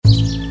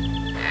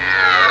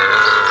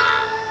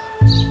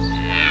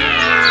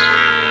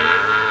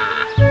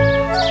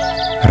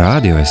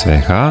Radio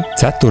SVH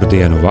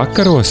ceturtdienu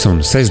vakaros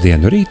un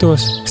sestdienu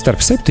rītos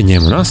starp 7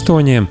 un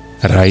 8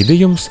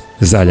 raidījums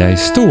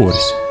Zaļais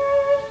stūris.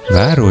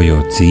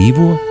 Vērojot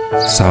dzīvo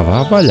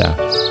savā vaļā.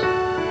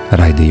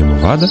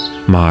 Raidījumu vada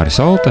Māris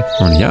Olta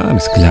un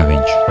Jānis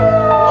Kļaviņš.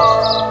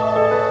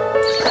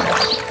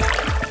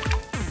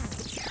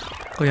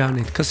 Ko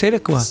Jānīt, kas ir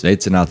ko?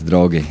 Sveicināti,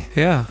 draugi.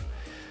 Jā,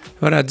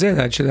 varētu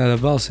dziedāt šitādā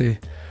balsī.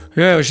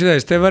 Jo jau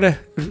šitais te var,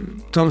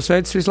 Toms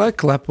Veids visu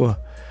laiku klepo.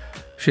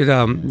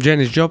 Šitā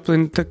Dženis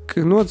Joplin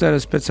nocēra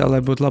speciāli, lai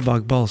būtu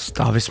labāk balss.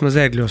 Tā vismaz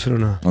ēgļos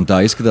runā. Un tā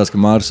izskatās, ka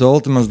Māris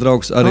Olta, mans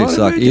draugs, arī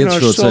sāk iet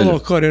šo ceļu.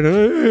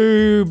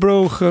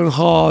 Broken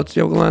heart,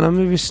 jau lēnām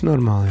viss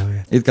normāli jau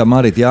iet. It kā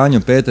Marita Jāņa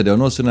un Pēteri jau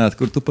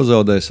nosvinētu, kur tu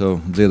pazaudēji savu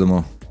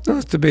dziedamo.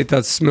 Tas bija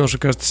tāds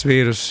smilšakastas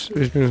vīrus.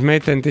 Vispirms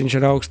meitentiņš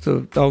ar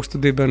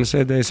augstu dibenu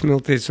sēdēja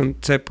smiltīts un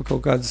cepa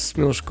kaut kādas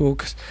smilšu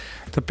kūkas.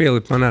 Tā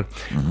pielip man ar.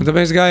 Un tad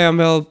mēs gājām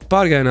vēl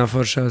pārgājienā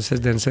foršā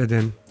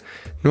sestdienu.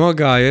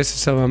 Nogājies ar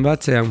savām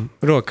vecajām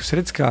rokas,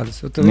 redz kādas.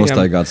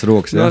 Nostaigāts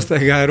rokas, jā?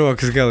 Nostaigāja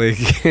rokas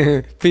galīgi.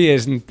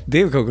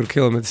 52 kaut kur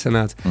kilometri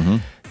sanāca.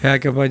 Jā,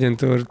 ka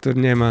aģentūra tur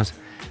ņēmās.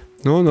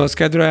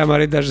 Noskaidrojām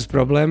arī dažas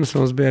problēmas.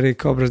 Mums bija arī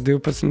Kobras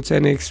 12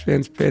 cienīgs,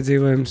 viens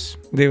piedzīvojums,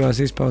 2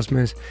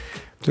 izpausmēs.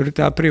 Tur ir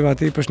tā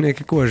privāta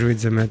īpašnieka koža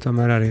vidzemē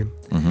tomēr arī.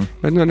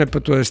 Bet ne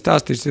par to es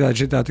stāstīšu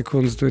citādi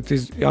kundze, tu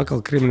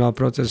atkal krimināla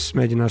procesus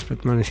mēģinās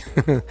pret mani.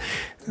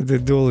 Tad ir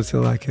duli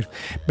cilvēki ir.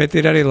 Bet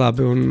ir arī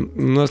labi un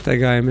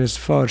nostaigājamies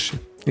forši.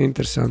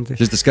 Interesanti.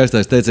 Šis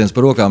skaistais teiciens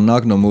par rokām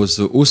nāk no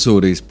mūsu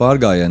Usūrijas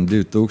pārgājiena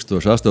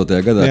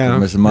 2008. gadā, kad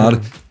mēs ar Māri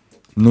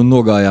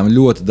nogājām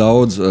ļoti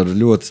daudz ar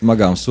ļoti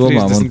smagām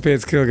somām.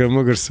 35 kg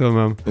muguras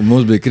somām. Un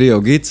mums bija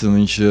Krievu gids un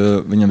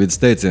viņam bija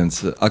tas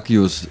teiciens, ak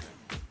jūs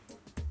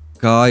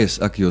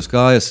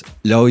kājas,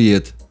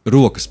 ļaujiet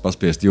rokas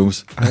paspiest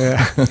jums.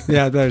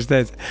 jā, tā viņš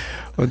teica.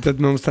 Un tad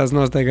mums tās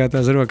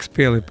nostaigātās rokas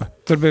pielipa.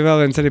 Tur bija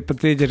vēl viens arī pa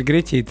tīģeru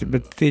griķīti,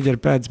 bet tīģeru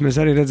pēdas mēs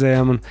arī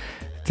redzējām. Un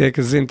tie,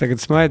 kas zina,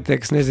 tagad smaida, tie,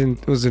 kas nezina,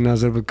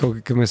 uzzinās varbūt kaut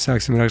kā, ka mēs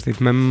sāksim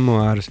rakstīt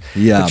memoārus.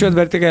 Jā. Tad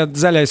šodien tikai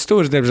zaļais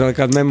stūris, diemžēl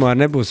kāda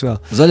memoāra nebūs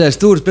vēl. Zaļais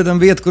stūris, pēc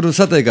tam vieta, kur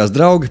satiekās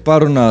draugi,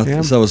 parunāt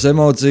savas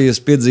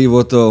emocijas,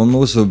 piedzīvoto un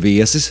mūsu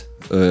viesis.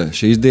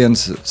 Šīs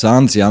dienas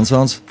Sandis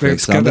Jansons.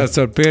 Skatās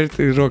caur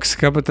pierti, rokas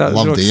kabatā,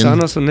 rokas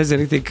sanos un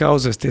nezinu tik kā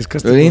uzvesties.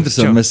 Kas ir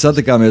interesanti, mēs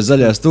satikāmies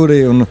zaļajā stūrī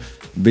un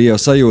bija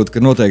jau sajūta,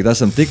 ka noteikti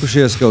esam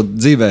tikušies kaut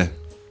dzīvē.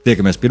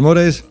 Tiekamies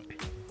pirmoreiz,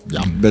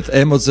 bet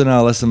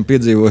emocionāli esam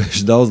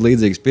piedzīvojuši daudz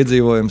līdzīgas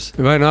piedzīvojumus.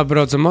 Vai nu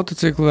apbrauc ar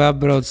motociklu,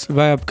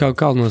 vai ap kā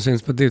kalnos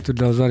 1 pa 2, tur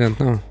daudz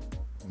variantu nav.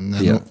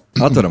 Jā,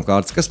 atveram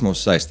kārtas, kas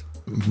mūs saista?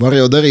 Var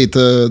jau darīt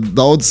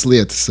daudzas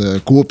lietas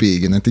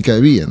kopīgi, ne tikai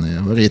viena. Ja.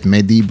 Var iet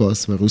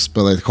medībās, var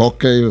uzspēlēt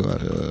hokeju.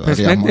 Es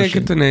netieku,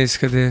 ka tu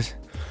neizskaties,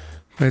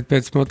 bet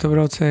pēc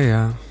motobraucēja,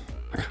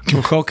 jā.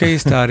 Un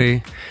hokejistā arī.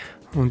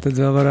 Un tad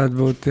vēl varētu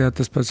būt,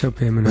 tas pats jau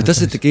pieminētais.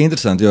 Tas ir tik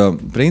interesanti, jo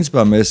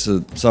principā mēs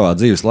savā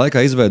dzīves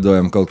laikā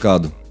izveidojam kaut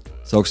kādu,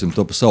 sauksim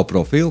to pa savu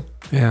profilu,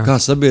 kā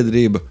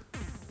sabiedrība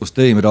uz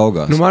tevīm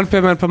raugās. Man,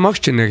 piemēram, pa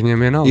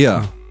makšķerniekiem vienalga. Jā.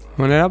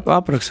 Man ir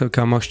apraksta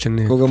kā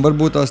makšķernieki. Kaut gan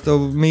varbūt tās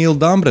tev mīl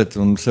Dambreti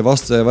un sev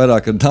asociē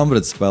vairāk ar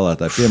Dambreti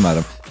spēlētāju.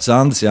 Piemēram,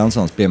 Sandis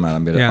Jansons,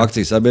 piemēram, ir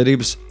akcijas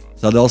sabiedrības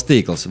sadales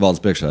tīkls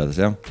valdes priekšsēdētājs,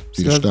 jā?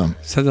 Tieši tā.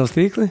 Sadales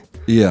tīkli?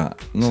 Jā.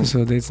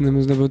 Sasodīts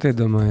nemaz nebūtu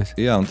iedomājies.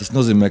 Jā, un tas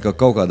nozīmē, ka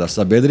kaut kādā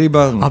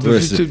sabiedrībā...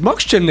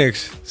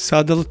 Makšķernieks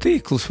sadala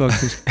tīklus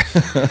faktiski.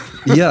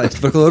 Jā,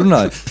 es par ko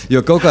runāju.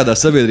 Jo kaut kādā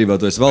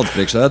sabiedrībā tu esi valdes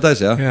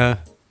priekšsēdētājs, jā? Jā.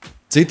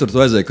 Citur tu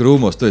aizēji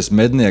krūmos, tu esi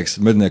mednieks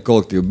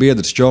kolektīvu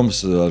biedrs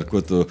čoms, ar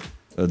ko tu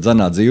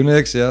dzanā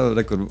dzīvnieks, jā,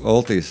 kur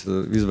Oltīs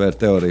izvēra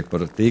teoriju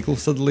par tīklu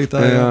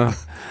sadalītāju. Jā.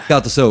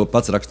 Kā tu sev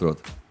pats raksturot?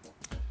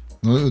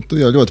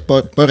 Tu jau ļoti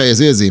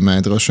pareizi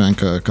iezīmēji, droši vien,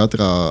 ka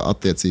katrā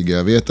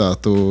attiecīgajā vietā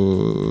tu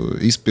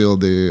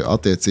izpildi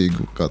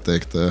attiecīgu, kā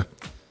teikt,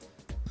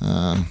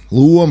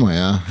 loma.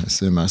 Ja? Es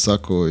vienmēr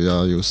saku,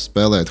 ja jūs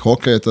spēlējat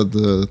hokeju, tad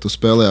tu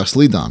spēlē ar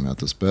slidām. Ja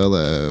tu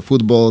spēlē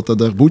futbolu,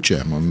 tad ar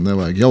bučiem. Un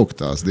nevajag jaukt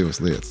tās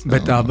divas lietas.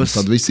 Bet abas,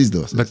 tad viss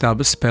izdosies. Bet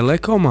abas spēlē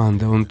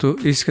komanda. Un tu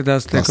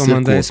izskatās, ka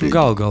komandai esmu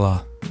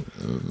galā.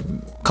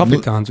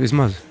 Kapitāns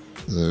vismaz.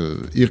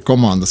 Ir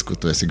komandas, kur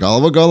tu esi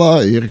galva galā,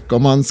 ir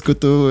komandas, kur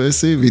tu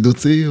esi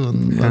viducī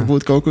un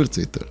varbūt kaut kur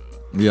citur.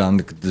 Jā,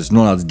 kad es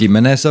nonācu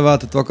ģimenē savā,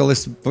 tad to, ka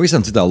es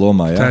pavisam citā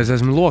lomā. Jā. Tā es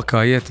esmu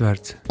lokā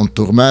ietverts. Un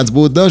tur mēdz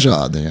būt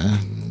dažādi. Ja?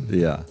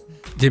 Jā.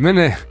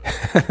 Ģimenē?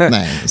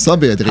 Nē,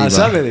 sabiedrībā.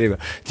 Sabiedrībā.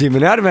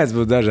 Ģimenē arī mēdz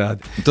būt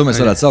dažādi. To mēs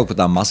varētu saukt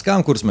par tām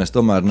maskām, kuras mēs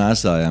tomēr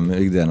nesājam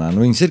ikdienā.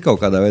 Viņas ir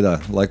kaut kādā veidā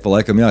laika pa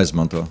laikam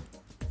jāizmanto.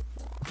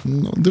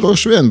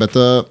 Droši vien, bet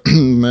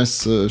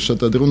mēs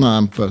šeit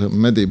runājam par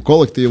medību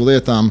kolektīvu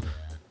lietām.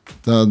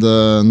 Tad,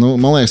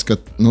 man liekas, ka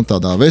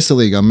tādā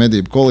veselīgā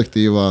medību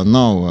kolektīvā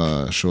nav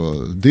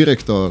šo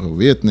direktoru,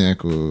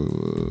 vietnieku,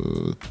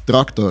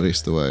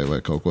 traktoristu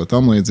vai kaut ko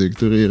tam līdzīgi.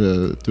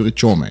 Tur ir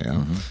čomē. Ja?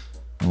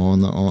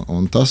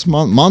 Un tas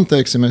man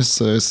teiksim,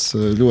 es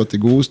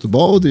ļoti gūstu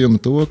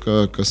baudījumu to,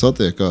 ka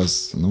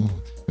satiekās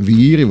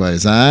vīri vai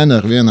zēni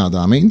ar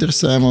vienādām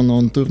interesēm,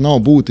 un tur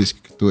nav būtiski,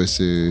 ka tu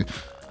esi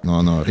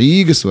no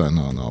Rīgas vai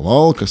no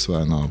Valkas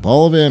vai no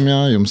Balviem, jā,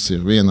 jums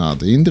ir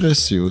vienāda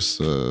interese, jūs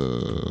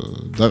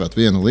darat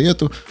vienu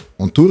lietu,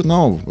 un tur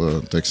nav,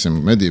 teiksim,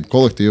 medību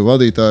kolektīvu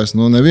vadītājs,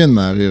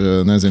 nevienmēr ir,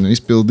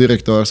 izpildu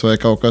direktors vai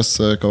kaut kas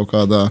kaut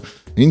kādā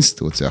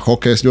institūcijā.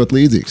 Hokejs ļoti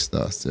līdzīgs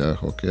stāsts, jā,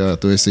 hokejā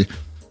tu esi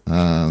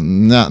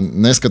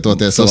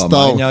neskatoties uz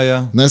tavu,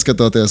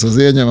 neskatoties uz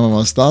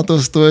ieņemamo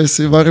statusu, tu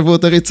esi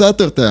varbūt arī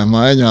 4.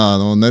 maiņā,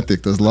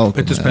 netikt uz laukumu.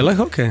 Bet tu spēlē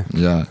hokeju?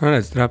 Jā.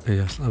 Redz,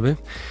 trapījās, labi.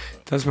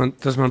 Tas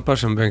man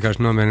pašam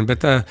vienkārši nomierina.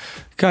 Bet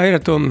kā ir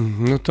ar to,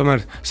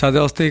 tomēr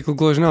sadales tīklu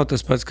gluži nav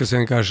tas pats, kas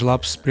vienkārši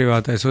labs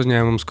privātais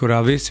uzņēmums,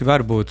 kurā visi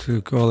var būt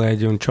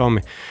kolēģi un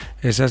čomi.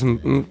 Es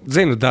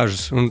zinu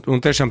dažus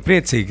un tiešām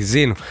priecīgi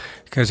zinu,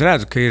 ka es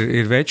redzu, ka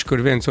ir veči,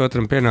 kur viens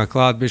otram pienāk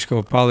klāt, bišķi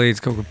kaut ko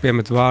palīdz, kaut ko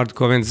piemet vārdu,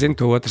 ko viens zina,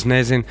 to otrs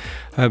nezina.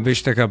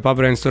 Bišķi tā kā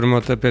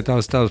pabrainstormot pie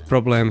tās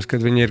problēmas, kad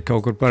viņi ir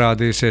kaut kur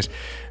parādījusies.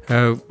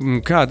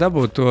 Kā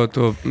dabūt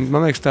to?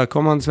 Man liekas, tā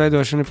komandas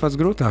veidošana ir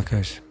pats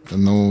grūtākais.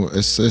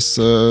 Es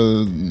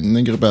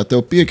negribētu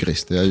tev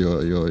piekrist, ja,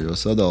 jo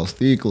sadales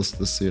tīkls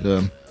tas ir.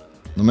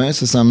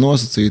 Mēs esam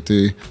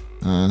nosacīti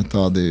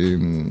tādi,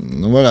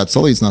 varētu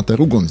salīdzināt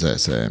ar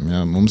ugunsdzēsējiem.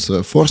 Ja. Mums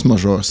force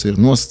majeures ir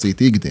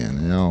nosacīta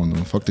ikdiena, ja,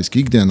 un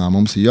faktiski ikdienā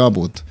mums ir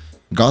jābūt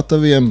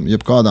gataviem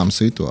jebkādām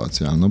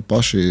situācijām.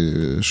 Paši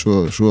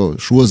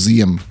šo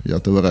ziemu, ja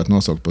tu varētu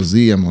nosaukt par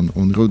ziemu,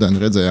 un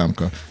rudeni redzējām,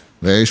 ka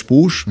vējš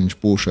pūš, viņš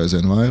pūš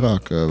aizvien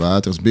vairāk,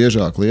 vētras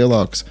biežāk,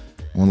 lielāks.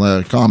 Un, lai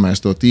kā mēs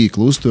to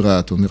tīklu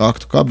uzturētu un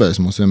raktu kabēs,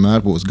 mums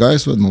vienmēr būs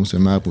gaisvadi, mums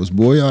vienmēr būs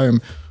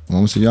bojājumi.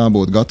 Mums ir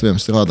jābūt gataviem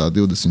strādāt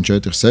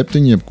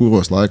 24/7,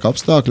 jebkuros laika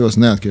apstākļos,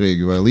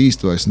 neatkarīgi vai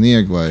līst, vai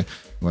snieg,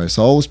 vai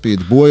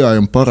saulespīd.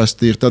 Bojājumi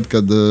parasti ir tad,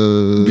 kad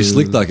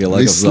vissliktākie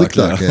laika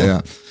apstākļi.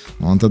 Jā.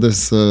 Un tad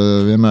es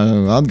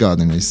vienmēr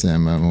atgādinu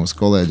visiem mūsu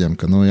kolēģiem,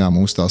 ka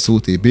mūsu tā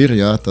sūtība ir,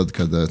 jā, tad,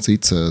 kad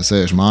cits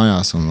sēž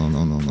mājās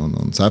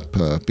un cep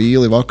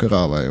pīli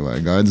vakarā vai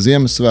gaida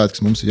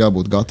Ziemassvētkus, mums ir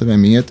jābūt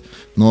gataviem iet,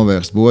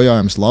 novērst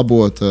bojājumus,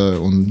 labot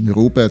un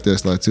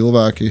rūpēties, lai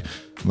cilvēki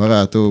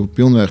varētu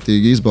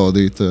pilnvērtīgi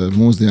izbaudīt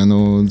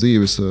mūsdienu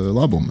dzīves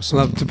labumus.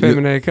 Labi, tu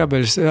pieminēji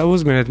kabeļus.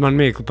 Uzminiet man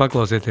mīklu,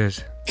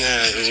 paklausieties.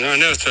 Nē,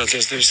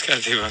 neuztraucies, tev viss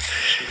kārtībā.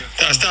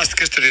 Tā stāsta,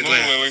 kas tur ir?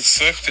 0 līdz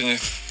 7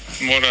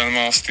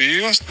 morēnmāls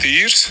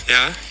tīrs,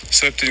 jā.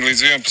 7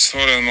 līdz 11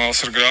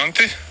 morēnmāls ar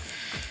granti,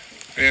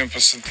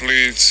 11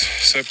 līdz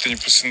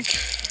 17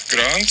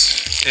 grants,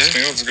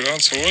 smilts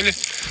grants, oļi,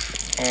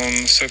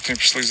 un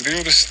 17 līdz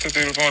 20 tad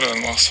ir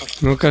morēnmāls.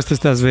 Kas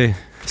tas bija?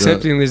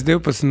 7 līdz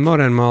 12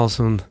 morēnmāls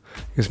un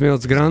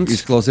smilts grants.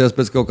 Izklausījās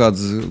pēc kaut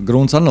kādas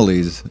grunts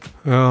analīzes.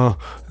 Jā,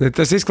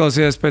 tas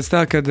izklausījās pēc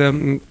tā, kad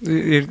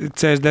ir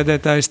CSDD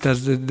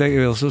taisās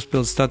degvielas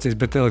uzpildes stacijas,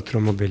 bet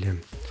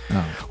elektromobiļiem.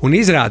 Jā. Un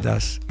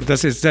izrādās,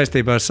 tas ir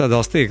saistībā ar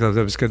sadales tīklu,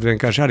 tāpēc, kad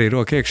vienkārši arī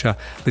roka iekšā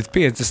līdz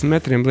 50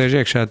 metriem bliež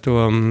iekšā to,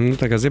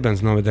 tā kā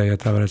zibens novedēja,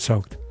 tā varētu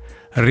saukt.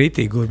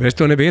 Rītīgi, es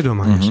to nebiju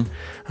iedomājies.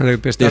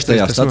 Tieši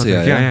tajā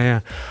stacijā, jā.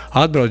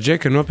 Atbrauc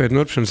džeki ar nopietnu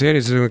nopirkšanas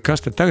ierīci,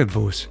 kas tad tagad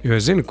būs? Jo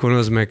es zinu, ko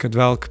nozīmē, kad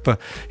velk pa...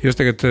 Jūs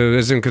tagad,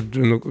 es zinu, ka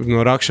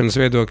no rakšanas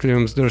viedokļa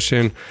jums droši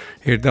vien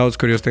ir daudz,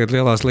 kur jūs tagad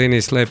lielās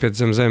līnijas slēpiet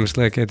zem zemes,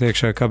 liekiet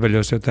iekšā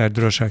kabeļos, jo tā ir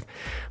drošāk.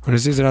 Un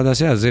es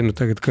izrādās, zinu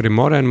tagad, kur ir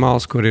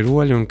morēnmāls, kur ir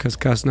oļi un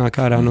kas nāk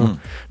ārā no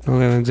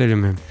lieliem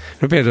dziļumiem.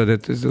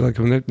 Piedodiet, es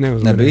laikam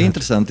neuzmanīju. Bija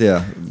interesanti, jā.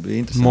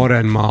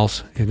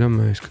 Morēnmāls.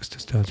 Iedomājies, kas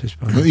tas tāds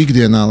vispār?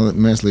 Ikdienā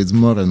mēs līdz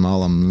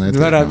morēnmālam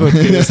netiekam. Varētu būt,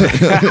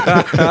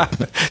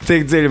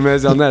 tik dziļi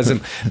mēs vēl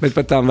neesam. Bet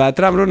par tām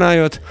vētrām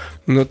runājot,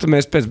 tad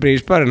mēs pēc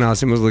brīža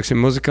parunāsim,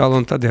 uzliksim muzikālu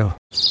un tad jau.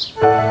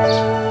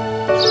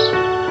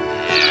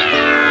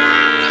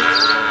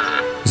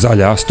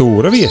 Zaļā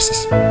stūra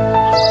viesis.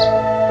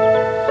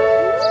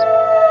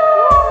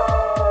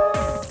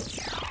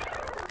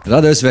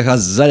 Radio SVH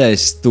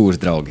zaļais stūrs,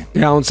 draugi.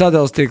 Jā, un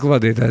sadales tīklu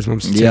vadītājs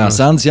mums ir. Jā,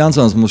 Sandis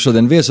Jansons mums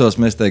šodien viesos.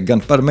 Mēs te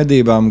gan par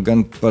medībām,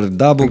 gan par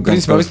dabu.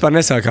 Principā vispār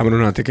nesākām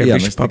runāt, tikai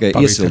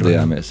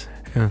iesildījāmies.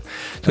 Jā.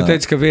 Tu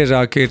teici, ka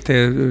biežāk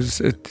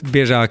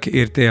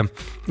ir tie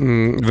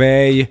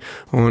vēji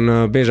un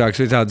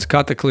biežāks ir tādas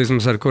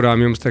kataklizmas, ar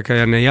kurām jums tā kā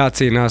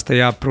jācīnās, tā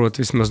jāprot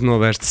vismaz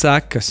novērst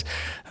sekas.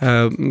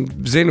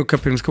 Zinu, ka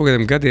pirms kaut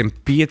kādiem gadiem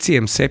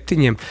 5,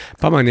 7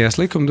 pamainījās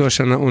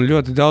likumdošana un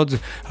ļoti daudz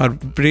ar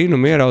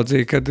brīnumu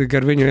ieraudzīja, kad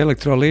gar viņu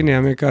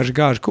elektrolīnijām vienkārši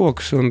gāž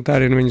kokus un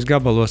tērina viņus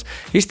gabalos.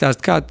 Izstāst,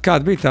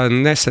 kāda bija tā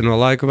neseno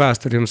laiku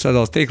vēsture jums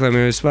sadales tīkliem,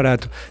 jo jūs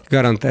varētu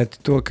garantēt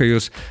to, ka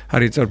jūs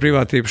arī caur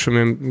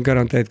privātīpašumiem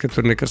garantējat, ka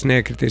tur nekas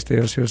niekritīs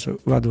tajos jūsu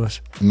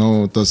vados.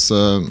 Tas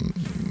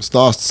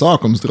stāsts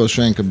sākums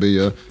droši vien, ka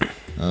bija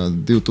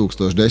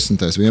 2010.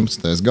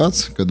 11.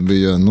 gads, kad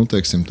bija,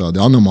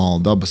 tādi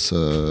anomāli dabas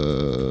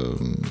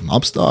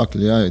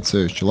apstākļi, jā,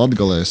 ceļšķi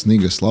Latgalē,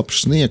 snigas,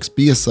 labs sniegs,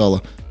 piesala,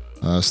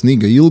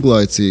 sniga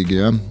ilglaicīgi,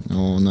 jā,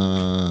 un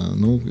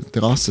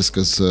trases,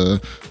 kas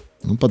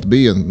pat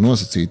bija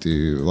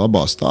nosacīti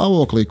labā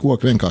stāvoklī,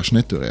 koki vienkārši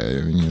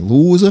neturēja. Viņi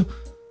lūza,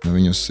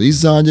 Viņus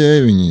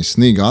izzāģēja, viņi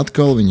sniga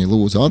atkal, viņi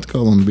lūza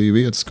atkal, un bija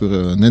vietas, kur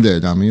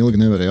nedēļām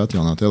ilgi nevarēja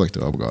atjaunot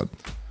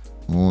elektroapgādi.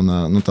 Un,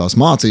 tās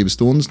mācības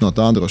stundas no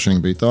tā droši vien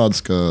bija tādas,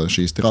 ka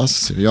šīs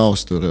trases ir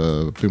jāuztur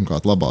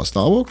pirmkārt labā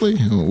stāvoklī,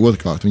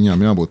 otrkārt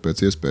viņām jābūt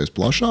pēc iespējas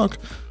plašāk,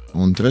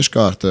 un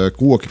treškārt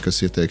koki, kas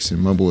ir,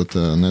 teiksim, varbūt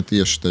ne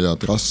tieši tajā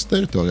trases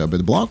teritorijā,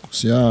 bet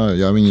blakus,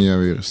 ja viņi jau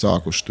ir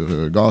sākuši tur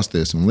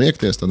gāzties un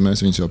liekties, tad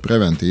mēs viņus jau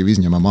preventīvi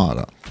izņemam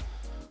ārā.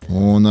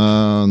 Un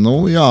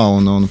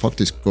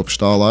faktiski kopš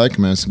tā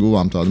laika mēs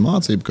guvām tādu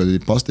mācību, ka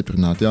ir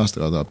pastiprināti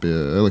jāstrādā pie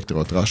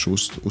elektrotrašu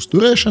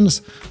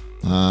uzturēšanas.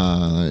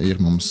 Ir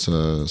mums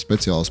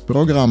speciālas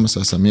programmas,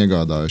 esam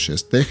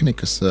iegādājušies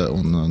tehnikas,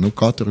 un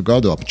katru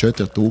gadu ap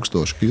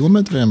 4000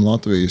 kilometriem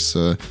Latvijas,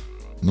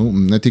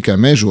 ne tikai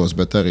mežos,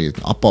 bet arī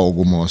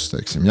apaugumos,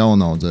 teiksim,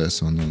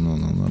 jaunaudzēs un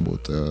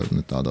varbūt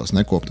tādās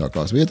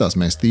nekoptākās vietās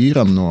mēs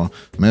tīram no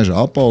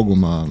meža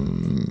apauguma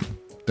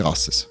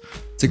trases.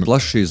 Cik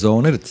plaša šī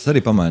zona ir? Tas arī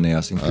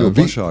pamainījās. Viņa kļuva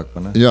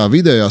plašāka, ne? Jā,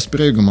 vidējā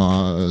spriegumā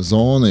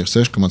zona ir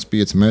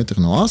 6,5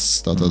 metri no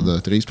asas, tātad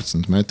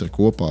 13 metri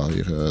kopā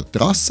ir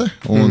trase,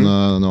 un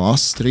no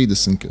asas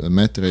 30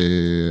 metri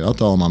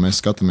attālumā mēs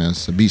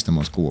skatāmies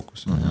bīstamos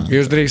kokus.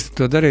 Jūs drīkstat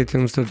to darīt,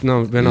 jums tad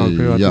nav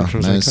vienalga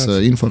privāti? Mēs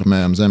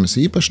informējam zemes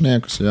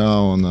īpašniekus,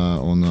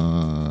 un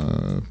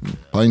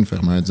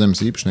painformējot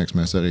zemes īpašniekus,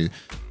 mēs arī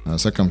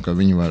sakam, ka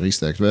viņi var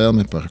izteikt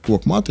vēlmi par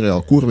koku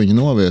materiālu, kur viņi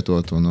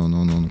novietot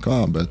un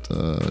kā, bet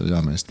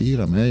mēs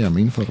tīram, ejam,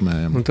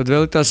 informējam. Un tad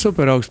vēl ir tās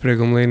super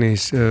augstsprieguma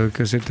līnijas,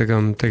 kas ir,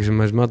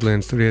 teiksim, aiz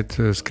Madlienas, tur iet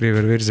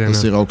Skriveru virzienā.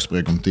 Tas ir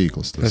augstsprieguma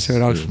tīkls. Tas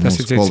ir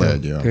mūsu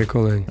kolēģi. Tie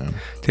kolēģi. Jā.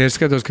 Tie ir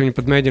skatos, ka viņi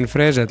pat mēģina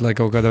frēzēt, lai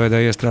kaut kādā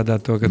veidā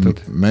iestrādāt to, ka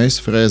Mēs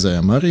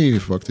frēzējam arī,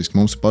 faktiski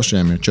mums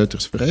pašiem ir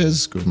 4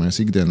 frēzes, kur mēs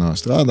ikdienā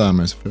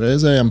strādājam, mēs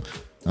frēzējam.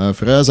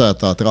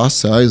 Frēzētā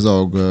trase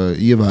aizaug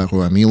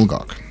ievērojami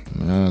ilgāk.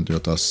 Jo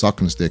tās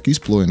saknes tiek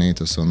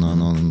izplūnītas, un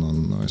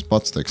es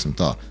pats, teiksim,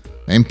 tā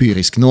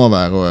empīriski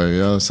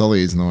novēroju,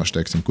 salīdzinoši,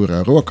 teiksim, kur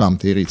ar rokām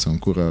tīrīts un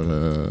kur ar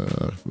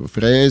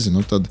frēzi,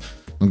 tad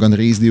gan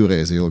arī 2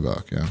 reizes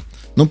ilgāk. Jā.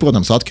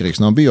 Protams, atkarīgs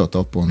no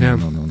biotopa un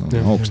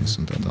augsnes.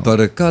 Un tā. Par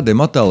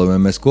kādiem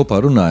attālumiem mēs kopā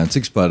runājam?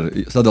 Cik par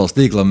sadales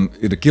tīklam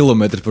ir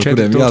kilometri, par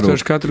kuriem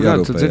jārūpējas? Katru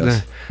gadu, tu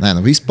dzirdēji? Nē,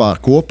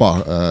 vispār kopā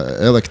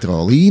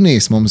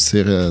elektrolīnijas mums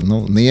ir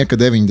nieka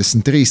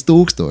 93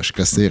 000,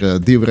 kas ir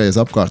 2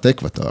 reizes apkārt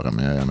ekvatoram,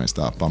 ja mēs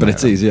tā pamēram.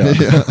 Precīzi, jā.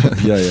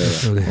 jā.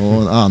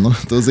 Un,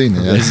 tu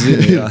zini,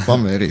 jā.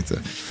 Pamērīts.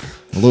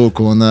 Lūk,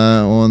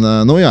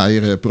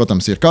 ir,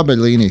 protams, ir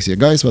kabeļlīnijas, ir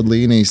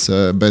gaisvadlīnijas,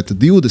 bet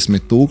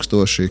 20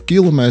 000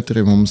 kilometri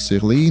mums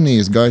ir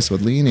līnijas,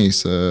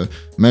 gaisvadlīnijas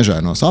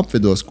mežainos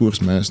apvidos, kuras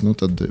mēs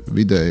tad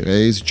vidēji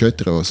reizi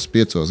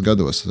 4-5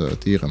 gados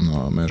tīram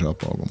no meža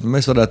apauguma.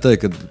 Mēs varētu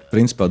teikt, ka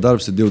principā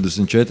darbs ir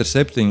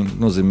 24/7,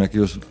 nozīmē, ka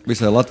jūs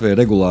visai Latvijai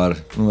regulāri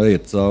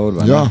ejat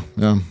cauri, vai ne?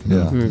 Jā.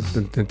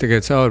 Ne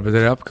tikai cauri,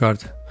 bet arī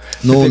apkārt.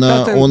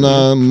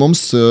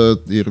 Mums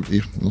ir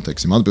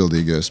teiksim,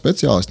 atbildīgie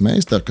speciālisti,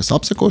 meistari, kas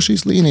apseko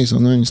šīs līnijas,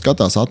 un viņi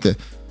skatās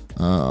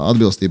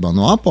atbilstībā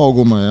no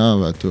apauguma,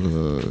 vai tur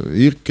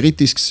ir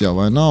kritisks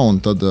vai nav, un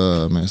tad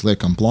mēs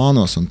liekam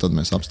plānos, un tad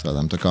mēs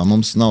apstrādājam. Tā kā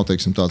mums nav,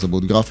 teiksim, tāds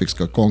varbūt grafiks,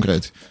 ka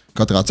konkrēti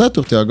katrā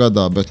 4.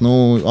 gadā, bet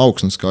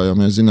augsnes, kā jau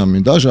mēs zinām,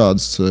 ir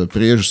dažādas.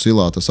 Priežu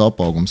silā tas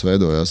apaugums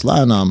veidojās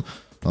lēnām,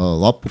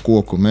 lapu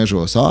koku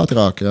mežos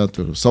ātrāk,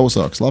 tur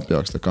sausāks,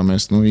 lapjāks, tā kā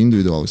mēs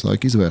individuāli visu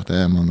laiku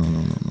izvērtējam.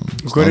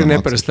 Kur ir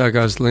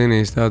neparastākās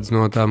līnijas tādas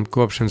no tām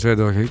kopšanas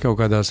viedokļa, kaut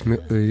kādās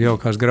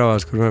jaukās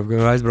gravās, kur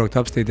aizbraukt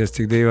apstīties,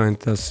 cik dīvaini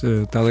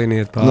tā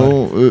līnija iet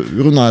pāri?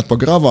 Runājot par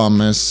gravām,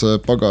 mēs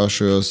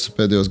pagājušajos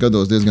pēdējos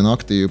gados diezgan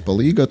aktīvi pa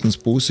Līgatnes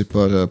pusi,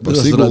 par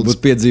Siguldas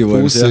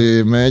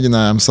pusi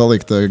mēģinājām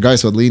salikt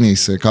gaisvadu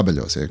līnijas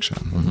kabeļos iekšā.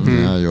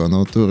 Jo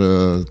tur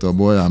to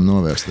bojām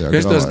novērst.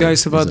 Es tos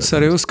gaisa vadus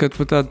arī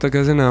uzskatu tā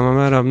kā zināmā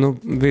mērā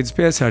vidas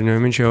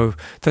piesārņojumu. Viņš jau,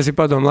 tas ir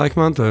padomu laika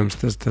mantojums,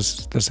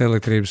 tas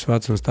elektrības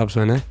vats un stāps,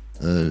 vai ne?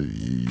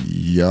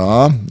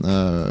 Jā,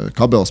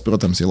 kabelis,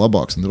 protams, ir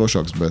labāks un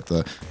drošāks,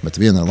 bet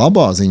viena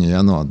labā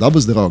ziņa no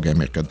dabas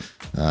draugiem ir, kad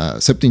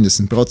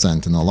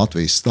 70% no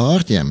Latvijas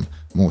stārķiem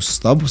mūsu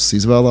stabus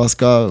izvēlās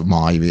kā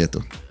māju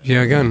vietu.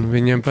 Jā, gan,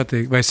 viņiem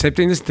patīk. Vai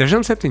 70?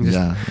 Tiešām 70?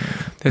 Jā.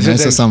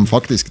 Mēs esam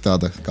faktiski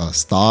tāda kā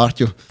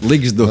stārķu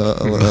ligzdu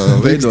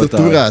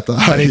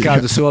turētāji. Arī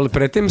kādu soli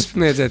pretim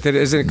sniedzēt.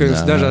 Es zinu, ka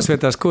jums dažās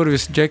vietās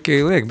kurvis džeki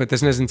liek, bet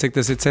es nezinu, cik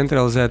tas ir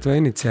centralizēti vai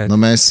iniciēti.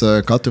 Mēs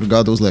katru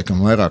gadu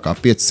uzliekam vairāk kā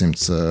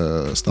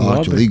 500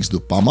 stārķu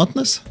ligzdu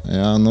pamatnes.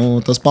 Jā,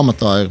 tas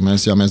pamatā ir,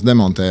 mēs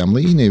demontējam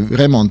līniju,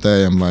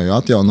 remontējam vai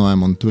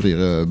atjaunojam, un tur ir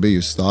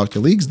bijusi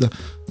stārķa ligzda.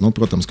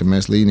 Protams, ka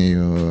mēs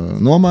līniju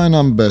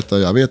nomainām, bet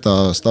tajā vietā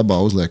stabā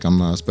uzliekam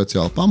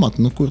speciālu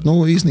pamatu, kur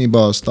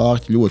īsnībā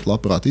stārķi ļoti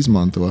labprāt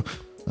izmanto,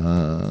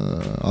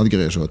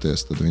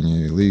 atgriežoties, tad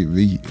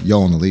viņi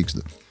jaunu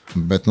līgstu.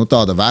 Bet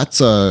tāda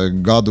veca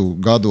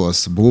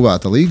gados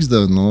būvēta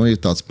līgzda ir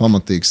tāds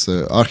pamatīgs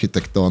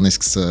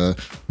arhitektonisks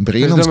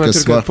brīnums, domāju,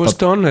 kas var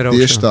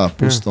tieši tā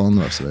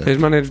pustonu var svēt.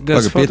 Man ir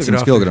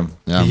 500 kg.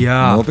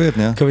 Jā,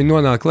 nopietni, jā. Ka viņi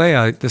nonāk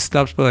lejā, tas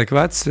stāps paliek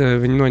vecs,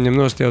 viņi noņem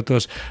nost jau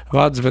tos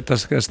vadus, bet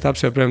tas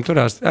stāps joprojām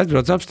turās.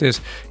 Aizbrauc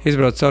apsties,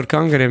 izbrauc caur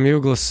Kangariem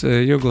Juglas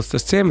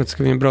tas ciemats,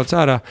 ka viņi brauc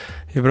ārā.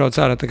 Ja brauc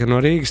ārā no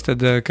Rīgas,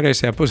 tad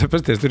kreisajā pusē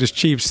pasties, tur ir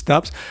čīps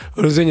staps,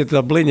 un uz viņa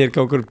tā bliņa ir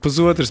kaut kur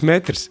 1,5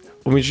 metrs.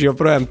 Un viņš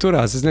joprojām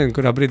turās. Es nezinu,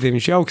 kurā brīdī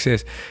viņš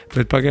jauksies,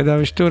 bet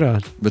pagaidām viņš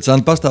turās. Bet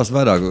Santa pastāst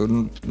vairāk,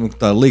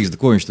 tā līgsta,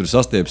 ko viņš tur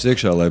sastieps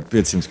iekšā, lai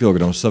 500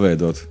 kg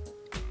saveidot.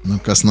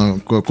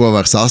 Ko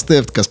var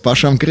sastiept, kas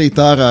pašam krīt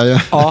ārā? Ja?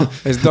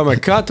 Es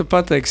domāju, kā tu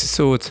pateiksi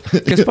sūds,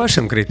 kas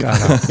pašam krīt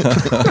ārā?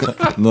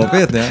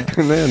 Nopietni, jā.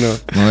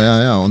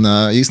 Jā. Un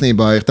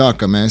īstenībā ir tā,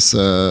 ka mēs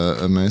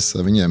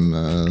viņiem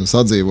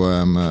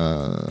sadzīvojam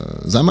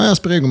zemajā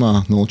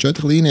spriegumā,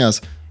 0,4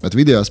 līnijās, bet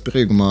vidējā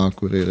spriegumā,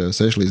 kur ir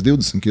 6 līdz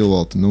 20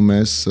 kV,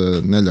 mēs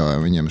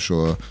neļaujam viņiem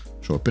šo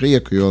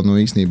prieku, jo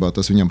īstenībā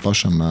tas viņam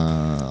pašam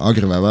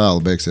agri vai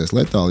vēlu beigsies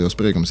letāli, jo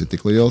spriegums ir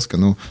tik liels, ka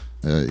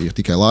ir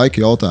tikai laika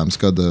jautājums,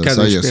 kad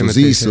sajies uz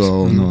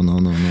īso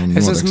un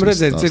es esmu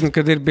redzējis,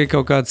 kad bija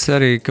kaut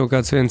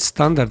kāds viens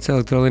standarts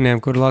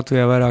elektrolinijām, kur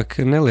Latvijā vairāk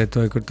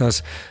nelietoja, kur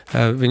tās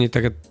viņi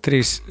tagad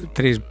trīs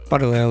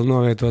paralēli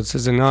novietotas.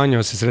 Es zinu,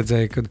 Āņos es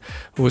redzēju, kad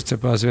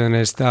uzcepās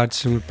vienreiz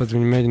stārķis un pat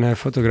viņi mēģināja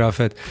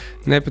fotografēt.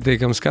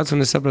 Nepatīkams skats,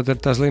 un es saprotu,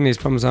 ar tās līnijas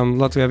pamazām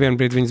Latvijā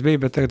vienbrīd viņas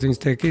bija, bet tagad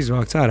viņas tiek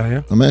izvākts ārā,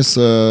 ja? Mēs,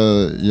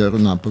 ja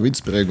runājam par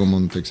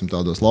vidspriegumu un,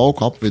 tādos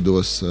lauku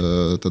apvidos,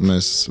 tad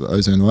mēs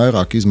aizvien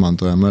vairāk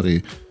izmantojam arī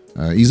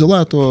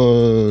izolēto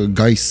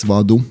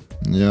gaisvadu.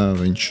 Jā,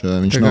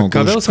 viņš nav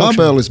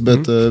kabelis,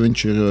 bet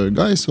viņš ir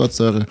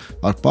gaisvads ar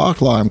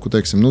pārklājumu, ko,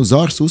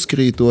 zars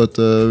uzkrītot,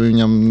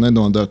 viņam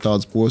nedodara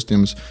tādas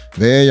postījumus.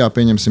 Vējā,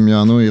 pieņemsim,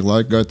 ir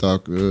laika gaitā,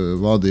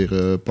 vadi ir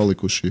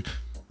palikuši,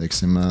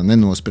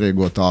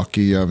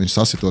 nenospriegotāki, ja viņš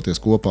sasitoties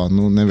kopā,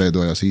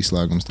 neveidojās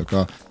īslēgums. Tā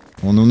kā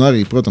Un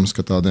arī, protams,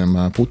 ka tādiem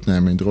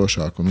putniem ir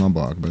drošāk un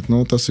labāk, bet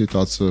tas ir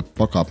tāds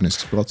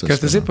pakāpenisks process.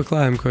 Kas tas ir pa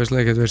klājumu, ko jūs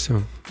liekat virsū?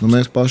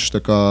 Mēs paši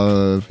tā kā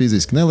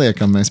fiziski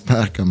neliekam, mēs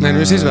pērkam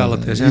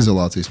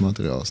izolācijas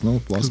materiālus,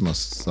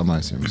 plasmas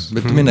samaisījums.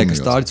 Bet tu minēji, ka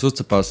stārķis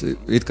uzcepās,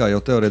 it kā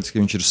jau teorētiski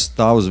viņš ir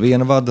stāv uz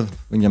viena vada,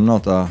 viņam nav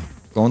tā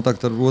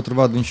kontaktu ar otru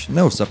vadu, viņš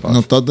neuzcepās.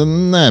 Tad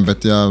nē,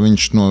 bet ja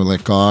viņš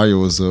noliek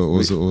kāju uz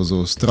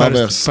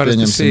traverses,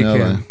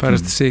 pieņemsim.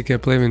 Parasti sīkie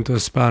plīvini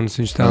tos spārnus,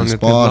 viņš tā un ir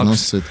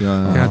labs.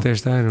 Jā,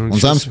 tieši tā ir. Un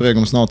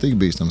zemspriegums nav tik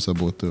bīstams,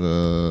 varbūt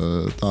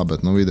tā,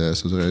 bet vidējais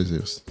uzreiz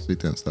ir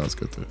sitiens tāds,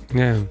 ka tur.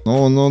 Jā.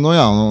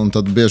 Un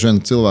tad bieži vien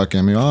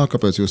cilvēkiem,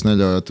 kāpēc jūs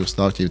neļaujat tur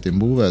stārķītiem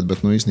būvēt,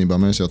 bet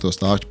īstenībā mēs jau to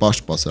stārķi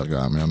paši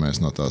pasargājam, ja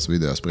mēs no tās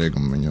vidējā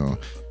sprieguma viņu,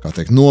 kā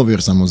teikt,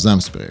 novirzam uz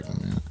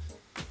zemspriegumu. Ja.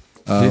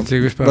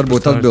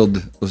 Varbūt atbild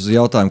uz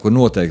jautājumu, ko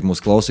noteikti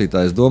mūsu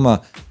klausītājs domā.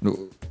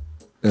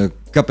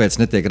 Kāpēc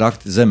netiek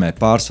rakti zemē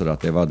pārsvarā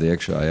tie vadi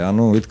iekšā? Jā?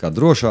 It kā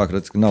drošāk,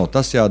 redz, ka nav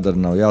tas jādara,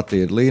 nav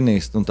jātīra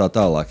līnijas un tā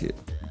tālāk.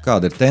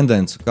 Kāda ir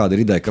tendence, kāda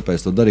ir ideja, kāpēc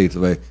to darīt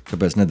vai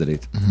kāpēc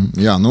nedarīt?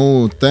 Jā,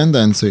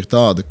 tendence ir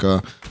tāda, ka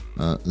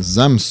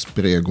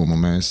zemspriegumu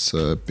mēs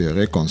pie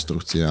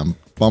rekonstrukcijām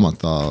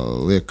pamatā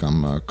liekam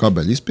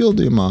kabeļu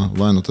izpildījumā,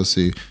 vai tas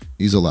ir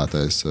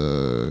izolētais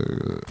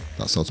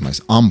tā saucamais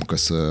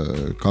amkas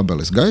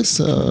kabelis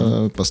gaisa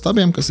pa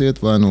stabiem, kas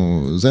iet, vai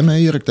zemē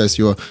ieraktais,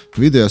 jo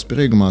vidējā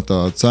spriegumā tā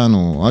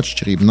cenu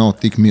atšķirība nav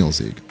tik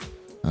milzīga.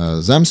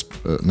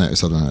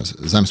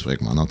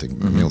 Zemspriegumā nav tik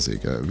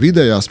milzīga.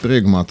 Vidējā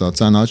spriegumā tā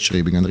cena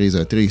atšķirība gandrīz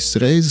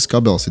 3 reizes,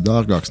 kabelis ir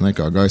dārgāks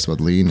nekā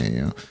gaisvada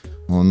līnija.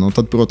 Un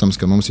tad, protams,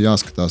 ka mums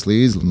jāskatās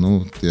līdzi,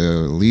 tie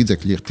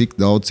līdzekļi ir tik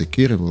daudz, cik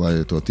ir,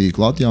 lai to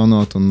tīklu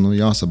atjaunot un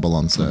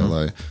jāsabalansē,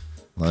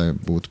 lai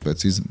būtu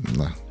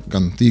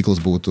gan tīkls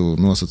būtu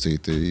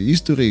nosacīti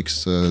izturīgs,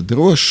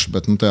 drošs,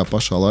 bet tajā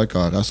pašā laikā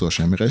ar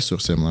esošiem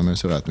resursiem, lai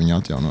mēs varētu viņu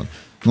atjaunot.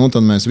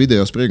 Tad mēs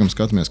vidējo spriegumu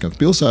skatāmies, ka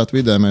pilsētu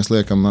vidē mēs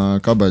liekam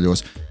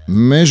kabeļos,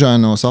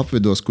 mežainos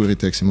apvidos, kur ir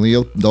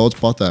daudz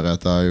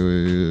patērētāju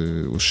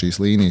uz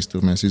šīs līnijas, tur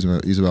mēs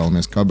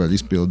izvēlamies kabeļu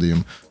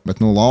izpildījumu, bet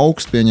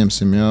lauks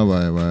pieņemsim,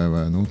 vai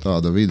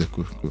tāda vide,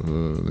 kur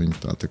viņi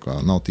tā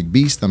kā nav tik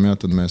bīstami,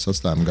 tad mēs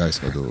atstājam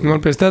gaisvadu.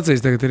 Man pie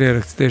stācijas tagad ir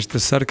ieraksts tieši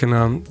tas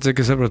sarkanā, cik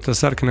es saprotu, tas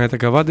sarkanā ir tā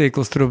kā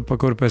vadīklas truba, pa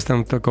kuru pēc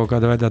tam kaut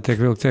kādā veidā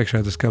tiek vilkts iekšā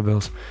tas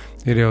kabelis.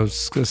 Ir jau,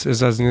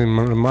 es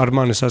ar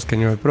mani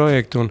saskaņoju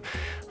projektu, un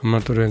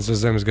man tur viens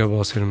zemes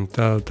gabals ir, un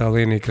tā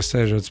līnija, kas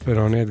sēžot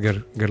peroni iet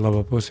gar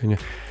labo pusi, viņa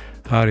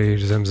arī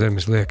ir zem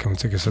zemes liekama,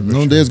 cik es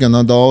saprotu. Diezgan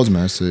daudz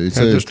mēs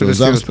ceļu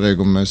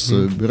zemspriegumu, mēs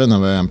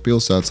renovējam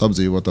pilsētas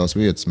apdzīvotās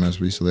vietas, mēs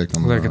visi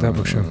liekam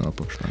apakšā.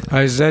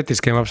 Aiz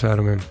ētiskiem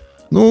apsvērumiem.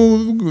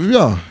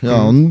 Jā,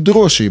 un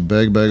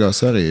drošība beigās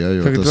arī. Ja,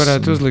 tagad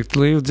varētu uzlikt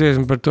līvu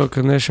dziesmu par to,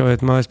 ka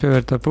nešaujiet mājas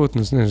pievērtā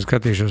putnus. Nezinu,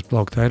 skatīšos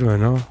plauktā ir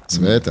vai nav.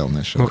 Svēteli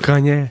nešaujiet.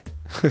 Kā ņē?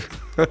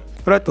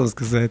 Protams,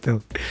 ka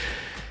svēteli.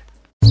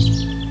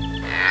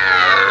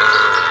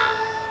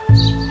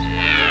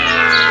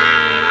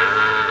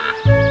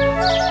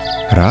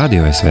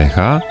 Radio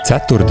SVH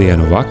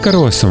 4.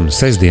 vakaros un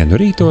 6.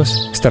 rītos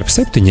starp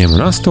 7 un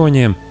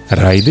 8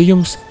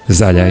 raidījums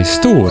Zaļais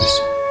stūris.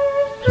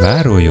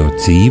 Vērojot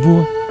dzīvo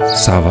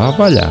savā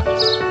vaļā.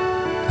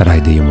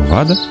 Raidījumu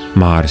vada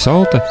Māris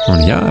Olta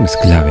un Jānis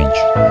Kļaviņš.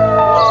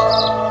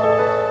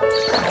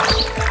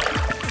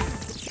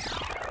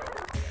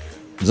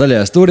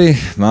 Zaļajā stūrī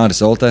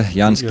Māris Olta,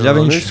 Jānis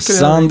Kļaviņš,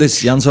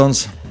 Sandis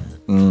Jansons.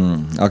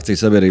 Akciju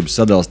sabiedrības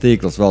sadales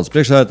tīkls valdes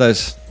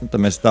priekšsēdētājs. Tad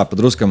mēs tā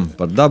padruskam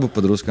par dabu,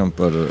 padruskam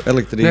par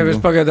elektrību. Mēs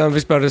pagaidām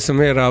vispār esam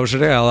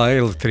ierauši reālā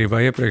elektrībā.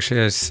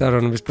 Iepriekšējais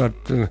saruna vispār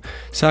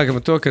sākam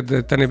ar to, ka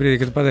tajā brīdī,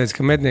 kad pateici,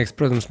 ka mednieks,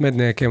 protams,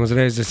 medniekiem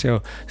uzreiz es jau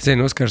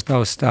zinu, uzkarst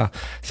tavs tā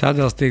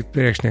sadales tīkla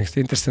priekšnieks.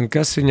 Interesanti,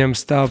 kas viņam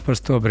stāv par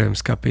stobriem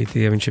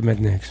skapītī, ja viņš ir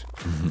mednieks.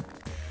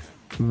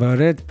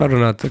 Varētu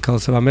parunāt kā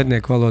savā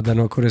mednieku valodā,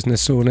 no kuras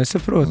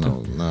nesaprotu?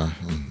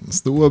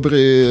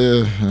 Stobri,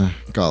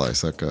 kā lai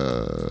saka...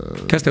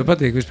 Kas tev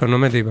patīk vispār no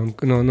medībām,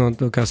 no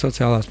kā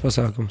sociālās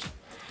pasākums?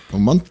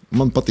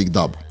 Man patīk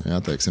daba, jā,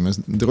 teiksim.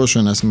 Es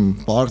droši vien esmu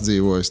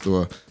pārdzīvojis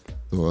to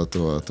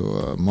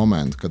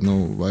momentu, kad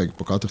vajag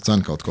pa katru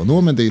cenu kaut ko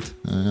nomedīt.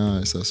 Jā,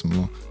 es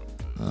esmu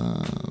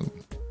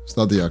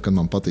stadijā, kad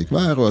man patīk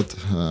vērot.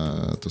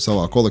 Tu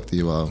savā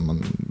kolektīvā man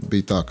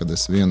bija tā, kad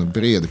es vienu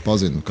briedi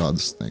pazinu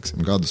kādus,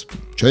 teiksim, gadus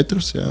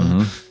 4. Jā.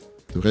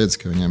 Tu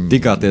redzi, ka viņiem...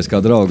 Tikāties kā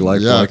draugi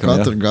laikam.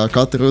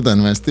 Katru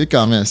rudeni mēs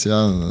tikāmies,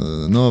 jā,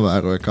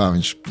 novēroja, kā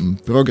viņš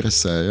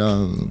progresē, jā,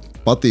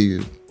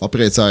 patīk,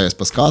 papriecājies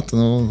pa skatu,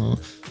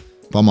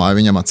 pamāja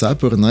viņam ar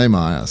cepuru,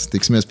 nemājās,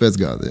 tiksimies pēc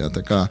gada, jā,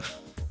 tā kā...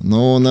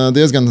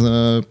 diezgan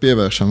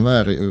pievēršam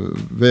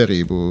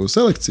vērību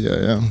selekcijai.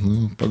 Ja?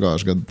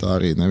 Pagājušajā gadā tā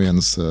arī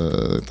nevienas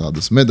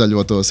tādus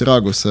medaļotos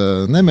ragus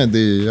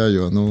nemedīja, ja?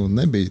 Jo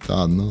nebija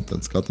tāda.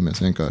 Tad skatāmies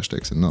vienkārši,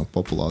 teiksim, no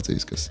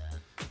populācijas, kas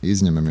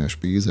izņemamies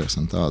pīzers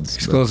un tādas.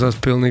 Izklausās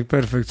pilnīgi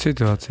perfekta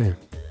situācija.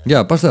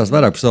 Jā, pastāst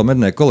vairāk par savu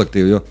mednieku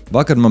kolektīvu, jo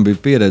vakar man bija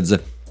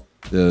pieredze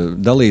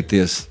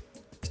dalīties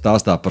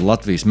stāstā par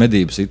Latvijas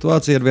medību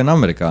situāciju ar vienu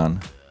amerikānu,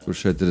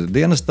 kurš šeit ir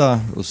dienestā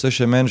uz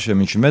 6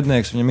 mēnešiem, viņš ir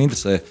mednieks, viņam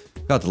interesē,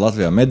 kā tad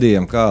Latvijā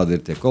medījam, kādi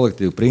ir tie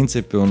kolektīvi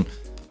principi, un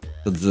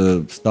tad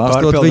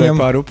stāstot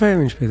viņam... Pār upē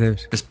viņš pie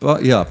tevis?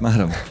 Jā,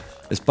 apmēram.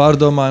 Es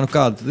pārdomāju,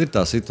 kāda ir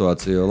tā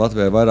situācija, jo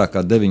Latvijā ir vairāk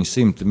kā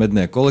 900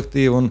 mednieku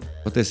kolektīvu, un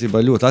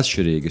patiesībā ļoti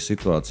atšķirīga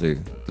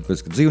situācija.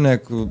 Tāpēc, ka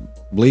dzīvnieku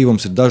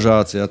blīvums ir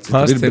dažāds, jā,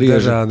 citur ir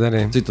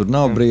brieži, citur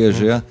nav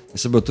brieži. Jā.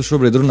 Es saprotu, tu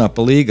šobrīd runā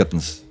par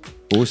līgatnes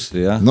pusi,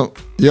 ja?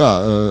 Jā,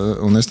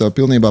 un es tev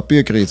pilnībā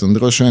piekrītu, un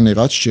droši vien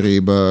ir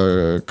atšķirība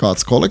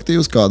kāds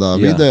kolektīvs, kādā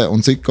vidē, un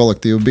cik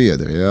kolektīvu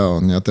biedri, ja?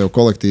 Un ja tev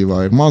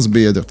kolektīvā ir maz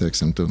biedri,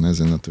 teiksim, tur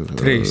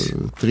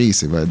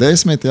 3 vai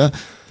 10, ja?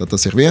 Tad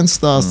tas ir viens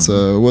stāsts,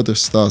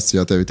 otrs stāsts,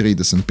 ja tev ir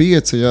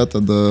 35, ja?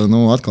 Tad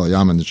atkal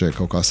jāmenedžē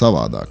kaut kā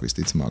savādāk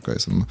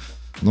visticamākais.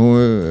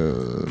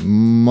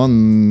 Man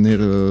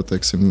ir,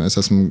 teiksim, es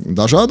esmu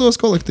dažādos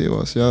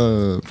kolektīvos, ja,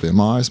 pie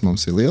mājas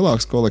mums ir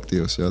lielāks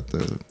kolektīvs, ja,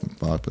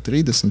 pār pa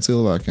 30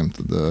 cilvēkiem,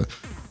 tad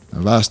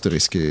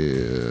vēsturiski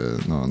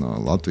no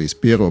Latvijas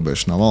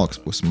pierobežas no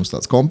Valkas puses mums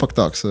tāds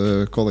kompaktāks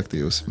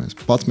kolektīvs, mēs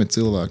 11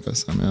 cilvēki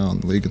esam, ja,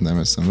 un līgatnē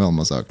mēs esam vēl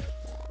mazāk.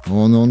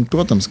 Un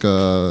protams, ka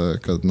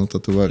tad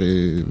tu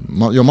vari,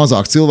 jo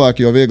mazāk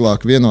cilvēki, jo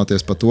vieglāk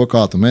vienoties par to,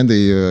 kā tu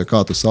medīji,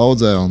 kā tu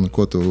saudzē un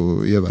ko tu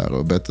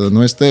ievēro. Bet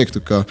es teiktu,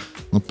 ka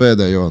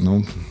pēdējo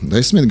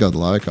 10 gadu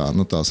laikā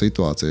tā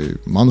situācija,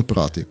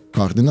 manuprāt, ir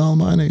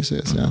kardināli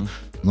mainījusies. Ja?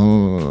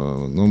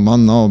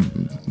 Man nav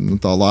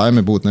tā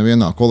laime būt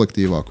nevienā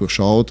kolektīvā, kur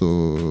šautu,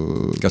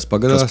 kas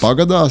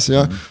pagadās.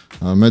 Ja?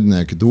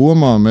 Mednieki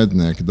domā,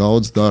 mednieki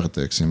daudz dara,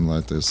 teiksim,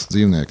 lai tas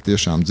dzīvnieki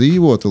tiešām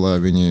dzīvotu, lai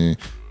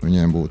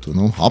viņiem būtu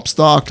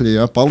apstākļi,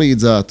 ja,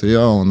 palīdzētu.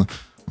 Ja, un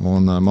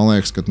man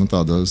liekas, ka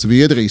tāda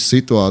Zviedrijas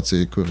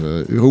situācija, kur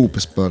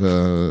rūpes par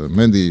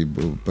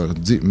medību, par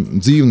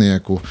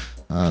dzīvnieku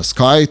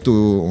skaitu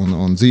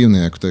un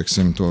dzīvnieku,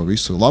 teiksim, to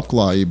visu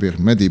labklājību ir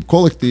medību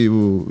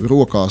kolektīvu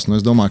rokās.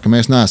 Es domāju, ka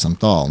mēs neesam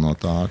tālu no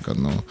tā, kad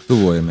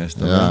tuvojamies.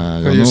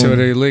 Jūs jau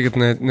arī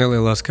līgatnē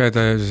nelielā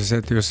skaitā, jūs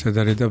esat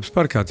arī dabas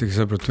parkā, cik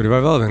saprotu, tur ir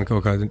vai vēl vien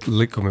kaut kādi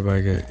likumi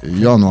vajag?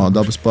 Jā, no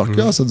dabas parka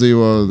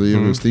jāsadzīvo,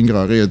 ir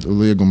stingrā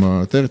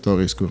lieguma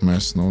teritorijas, kur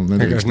mēs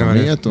nedrīkstam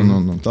iet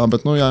un tā,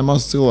 bet, ja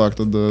maz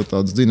cilvēku, tad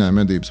tādas dzinēja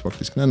medības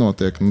faktiski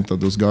nenotiek,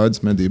 tad uz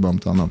gaidas medībām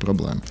tā nav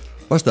problēma.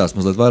 Pastāst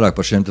mazliet vairāk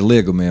par šiem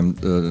liegumiem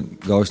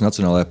Gaujas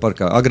Nacionālajā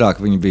parkā.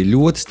 Agrāk viņi bija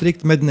ļoti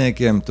strikti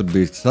medniekiem, tur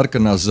bija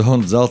sarkanās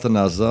zonas,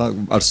 dzeltenās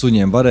zonas, ar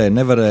suņiem varēja,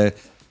 nevarēja.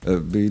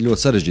 Bija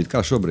ļoti sarežģīti.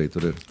 Kā šobrīd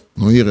tur ir?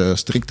 Ir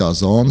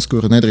striktās zonas,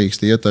 kur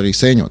nedrīkst iet arī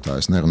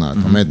sēņotājs,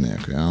 nerunājot par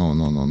mednieku. Ja?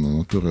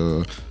 Tur,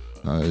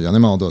 ja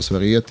nemaldos,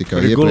 var iet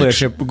tikai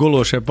iepriekš.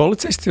 Gulošie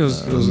policisti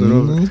uz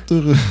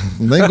tur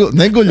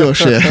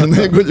neguļošie.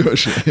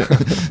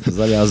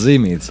 Zaļā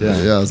zīmītes, jā.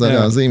 Jā,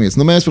 zaļā zīmītes.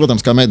 Mēs,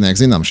 protams, kā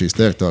mednieki zinām šīs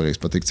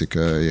teritorijas, patik, cik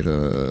ir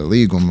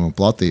līguma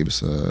platības.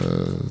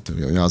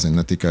 Tur jau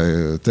jāzina ne tikai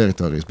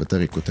teritorijas, bet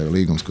arī, kur tev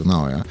līgums, kur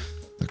nav, jā.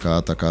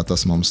 Tā kā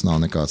tas mums nav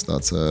nekāds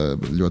tāds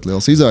ļoti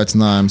liels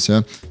izaicinājums,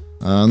 ja.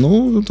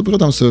 Tu,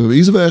 protams,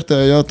 izvērtē,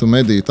 ja tu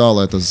medī tā,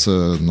 lai tas,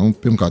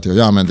 pirmkārt jau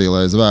jāmedī,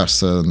 lai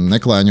zvērs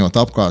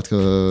neklēņot apkārt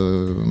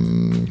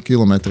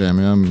kilometriem,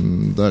 ja,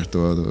 dari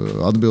to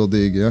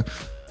atbildīgi, ja,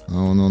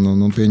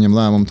 un pieņem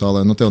lēmumu tā,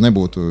 lai tev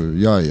nebūtu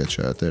jāiet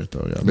šajā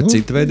teritorijā. Bet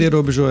cita veida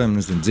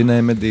ierobežojumi,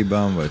 dzinēju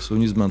medībām vai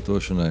suņu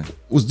izmantošanai?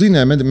 Uz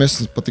dzinēju medībām mēs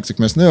pat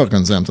cik mēs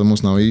neorganizējam, tad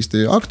mums nav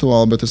īsti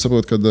aktuāli, bet es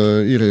saprotu, ka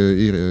ir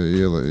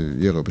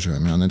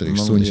ierobežojumi, jā,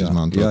 nedrīkst suņus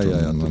izmantot.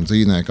 Un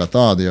dzinēju kā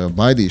tādi, ja,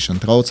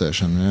 baidīšana,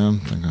 traucēšana, jā.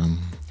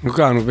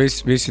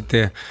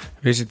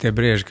 Visi tie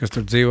brieži, kas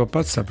tur dzīvo,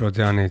 pats saprot,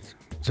 Jānīt.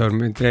 Caur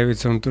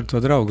Mitrēvicu un tur to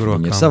draugu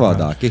rokām. Viņi ir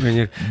savādāki.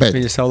 Viņi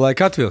ir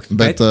savulaik atvilkti.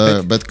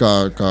 Bet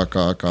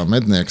kā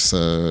mednieks,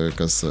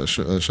 kas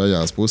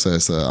šajās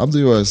pusēs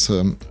apdzīvojas,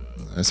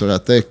 es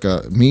varētu teikt, ka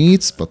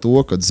mīts par to,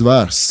 ka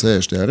zvērs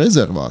sēž tajā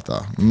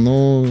rezervātā,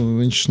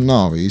 viņš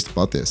nav īsti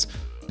patiesi.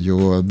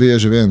 Jo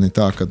bieži vien ir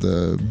tā, ka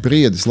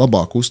briedis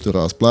labāk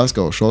uzturās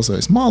Plēskavu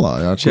šosejas malā,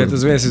 jā, kur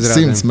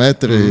 100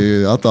 metri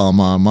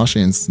attālumā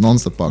mašīnas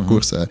non-stopā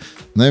kursē.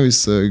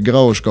 Nevis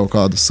grauž kaut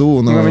kādu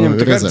sūnu viņam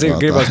rezervātā.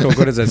 Gribās kaut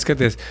ko redzēt,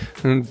 skaties.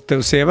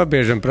 Tev sieva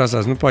bieži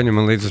prasās, paņem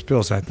man līdz uz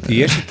pilsētu.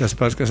 Tieši tas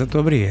pats, kas ar to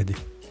briedi.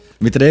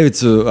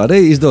 Mitrēvicu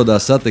arī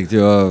izdodās satikt,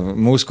 jo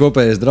mūsu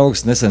kopējais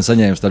draugs nesen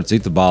saņēma starp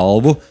citu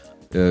balvu.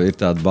 Ir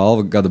tāda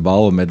gada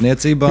balva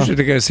medniecībā. Viņš ir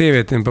tikai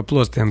sievietēm pa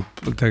plostiem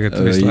tagad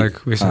visu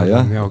laiku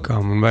visādām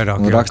jaukām un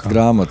vairāk jaukām. Raksta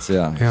grāmatas,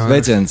 jā.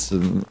 Sveiciens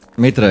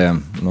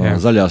Mitrējam no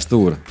Zaļā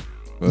stūra.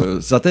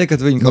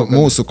 Satiekat viņu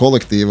mūsu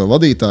kolektīva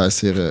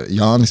vadītājs ir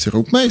Jānis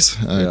Rupmejs,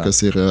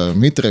 kas ir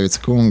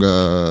Mitrēvica kunga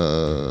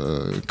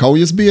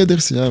kaujas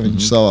biedrs. Jā,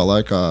 viņš savā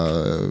laikā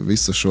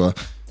visu šo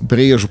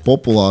briežu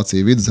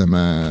populācija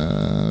Vidzemē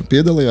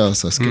piedalījās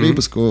ar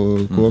Skrības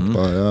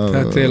kopā.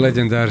 Tā ir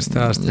leģendāra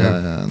stāsti.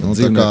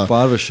 Dzīvnieku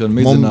pārvešana,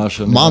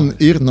 midzināšana. Man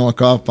ir no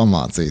kā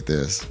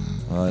pamācīties.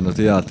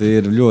 Tie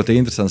ir ļoti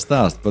interesanti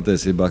stāsti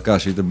patiesībā, kā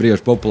šī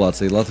briežu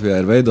populācija Latvijā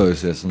ir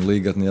veidojusies, un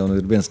Līgatne jau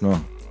ir viens no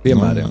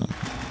piemēriem.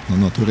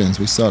 No turienes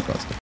viss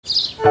sākās.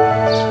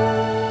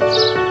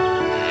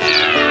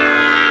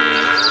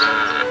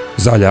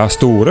 Zaļā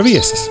stūra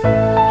viesis.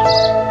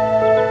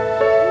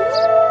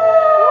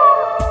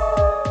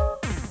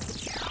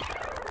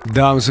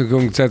 Dāmas un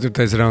kungi,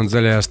 4. rauns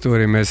Zaļajā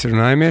stūrī mēs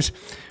runājamies.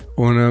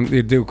 Un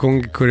ir 2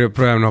 kungi, kuri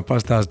joprojām nav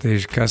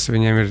pastāstījuši, kas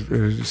viņiem ir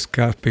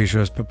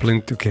skāpījušos pa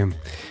plintukiem.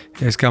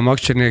 Es kā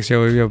makšķernieks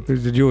jau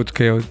jūtu,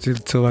 ka jau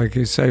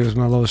cilvēki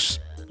sajūsmā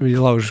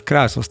lauž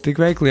krēsls tik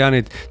veikli.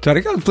 Jānīt, tu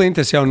arī kādu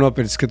plintes jau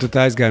nopircis, ka tu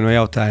tā aizgāji no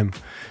jautājumu?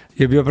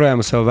 Jeb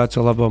joprojām savu veco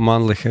labo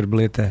Mannlicher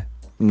blietē?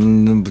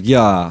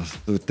 Jā,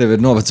 tev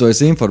ir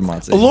novecojusi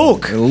informācija.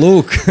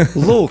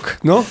 Lūk,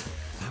 nu?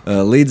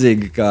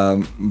 Līdzīgi kā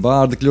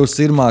bārdi kļūst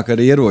sirmāk,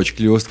 arī ieroči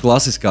kļūst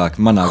klasiskāki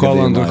manā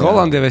gadījumā.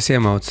 Holandu jau es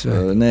iemaucu?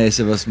 Nē,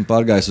 es jau esmu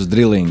pārgājis uz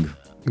drillingu.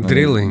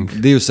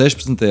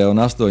 2,16 un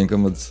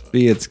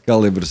 8,5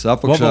 kalibrs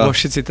apakšā.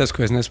 Šis ir tas,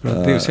 ko es nesaprotu.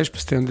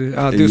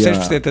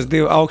 2,16 tas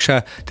 2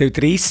 augšā. Tev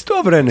 3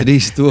 stobreni?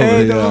 3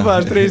 stobreni,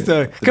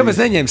 jā. Kāpēc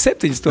neņēma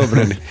 7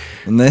 stobreni?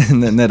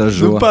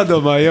 Neražo.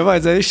 Padomā, ja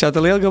vajadzēja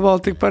izšķāta liela gabala,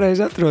 tik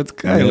pareizi atrod.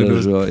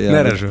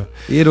 Neražo.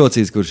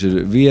 Ierocīts, kurš ir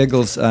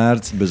viegls,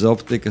 ērts, bez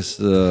optikas,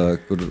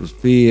 kur uz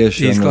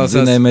pieiešanu,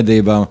 dzinēju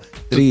medībām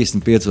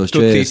 35, 40 tu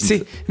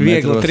tici,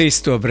 viegli 3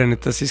 stobreni,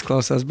 tas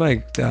izklausās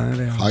baigi.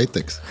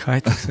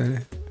 High-tech.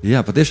 Jā,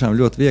 patiešām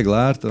ļoti viegli,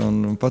 ērta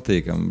un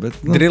patīkami.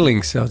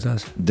 Drillings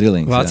saucās.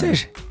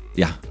 Vācieši?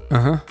 Jā.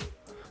 Aha.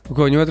 Un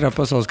ko viņi 2.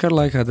 pasaules kara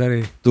laikā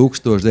darīja?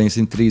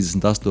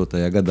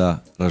 1938. gadā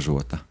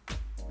ražota.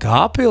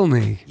 Tā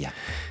pilnīgi? Jā.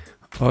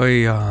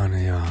 Oi,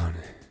 Jāni.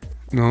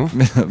 Nu?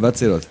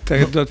 Vecirot.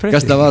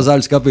 Kas tavā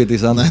zaļu skapītīs,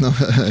 Andi?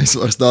 Es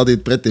varu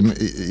stādīt pretim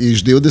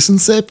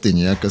IŠ-27,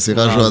 ja, kas ir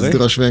ražots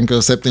droši vien,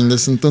 ka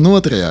 72.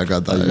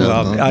 gadā.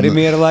 Arī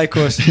miera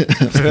laikos.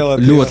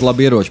 Ļoti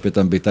labi ieroči pie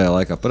tam bija tajā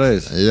laikā,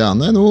 pareizi. Jā,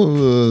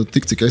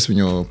 tik cik es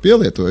viņu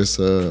pielietoju, es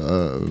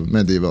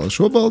medīju vēl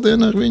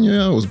šobaldienu ar viņu,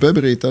 jā, uz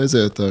bebrīti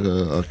aiziet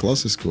ar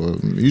klasisko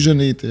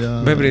iženīti. Jā.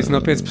 Bebrīts no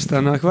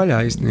 15. nāk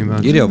vaļā īstenībā.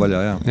 Ir jau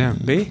vaļā, jā. Jā,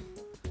 bija?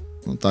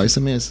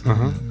 Taisamies.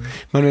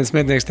 Man viens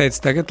mednieks teica,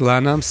 tagad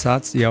lēnām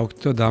sāc jaukt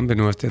to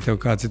dambinost, ja tev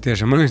kāds ir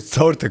tiešām. Man viņš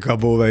caur tā kā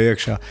būvē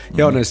iekšā.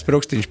 Jaunais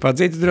sprukstiņš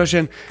padzīts droši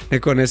vien,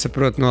 neko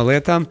nesaprot no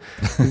lietām.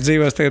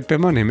 Dzīvos tagad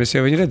pie maniem. Es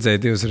jau viņu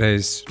redzēju 2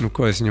 reizes.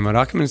 Ko es viņam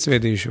ar akmeni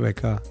sviedīšu vai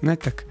kā?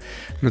 Netak.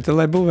 Tad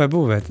lai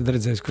būvē, tad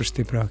redzēs, kurš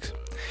stiprāks.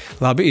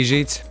 Labi,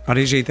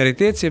 arī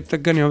tiec, ja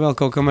gan jau vēl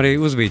kaut kam arī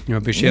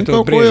uzvītņo.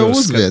 Kaut ko jau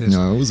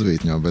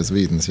uzvītņo bez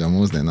vītnes jau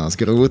mūsdienās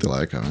grūti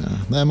laikam. Jā.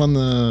 Nē, man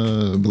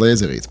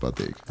blēzerīts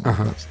patīk.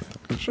 Aha,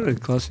 kurš ir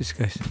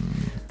klasiskais?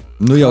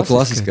 Jau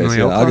klasiskais,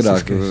 jā.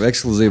 Agrāk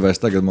ekskluzīvais,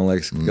 tagad, man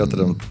liekas,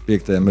 katram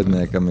 5.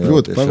 medniekam jau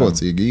ļoti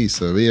pavocīgi,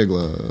 īsa,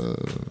 viegla,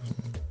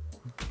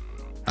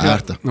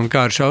 ērta. Un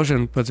kā ar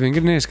šaušanu pats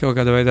Vingrinieks kaut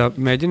kādā veidā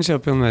mēģina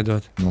sev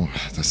pilnveidot? Nu,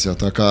 tas jau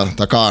tā kā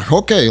ar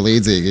hokeju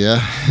līdzīgi, ja?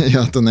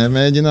 Ja tu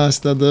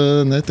nemēģināsi, tad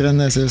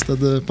netrenēsies, tad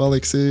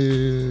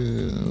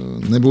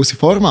nebūsi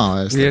formā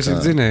vairs.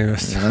 Iesaka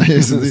dzinējos.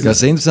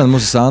 Kas interesanti,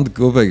 mūsu Santa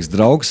kopīgs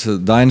draugs,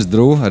 Dainis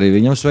Drū, arī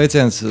viņam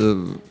sveiciens.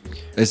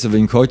 Es ar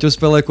viņu hoķu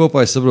spēlēju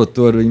kopā, es saprotu,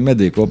 to ar viņu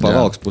medīju kopā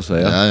Valkas pusē.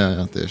 Ja?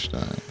 Jā, tieši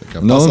tā. Tā kā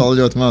pasauli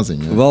ļoti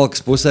maziņa.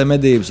 Valkas pusē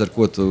medības, ar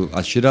ko tu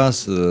atšķirās,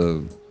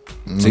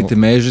 citi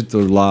meži,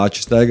 tur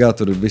lāči staigā,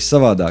 tur viss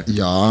savādāk.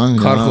 Jā.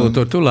 Karkulu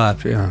tur tu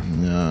lēpi, jā.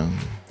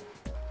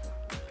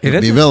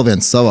 Bija vēl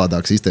viens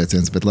savādāks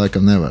izteiciens, bet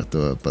laikam nevar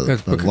to par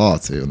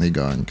Lāciju un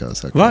Igāņu, kā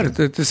saka. Var,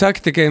 tu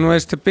saki tikai,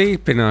 es te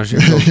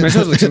pīpināšu, jo mēs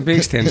uzliksim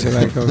pīkstienes,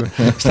 vai kaut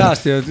kā.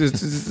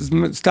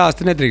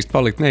 Stāsti nedrīkst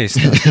palikt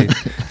neizstāstīt.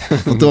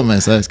 To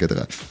mēs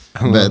aizskatām.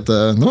 Bet,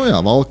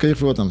 Valka ir,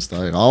 protams,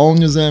 tā ir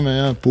Alņu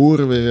zeme,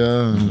 purvi,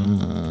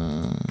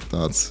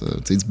 tāds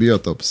cits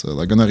biotops,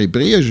 lai gan arī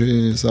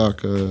brieži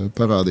sāk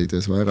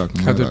parādīties vairāk.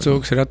 Kā tur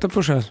cūkas ir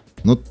attapušās?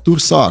 Tur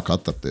sāk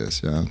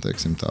attapties,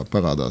 teiksim tā,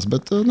 parādās,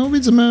 bet,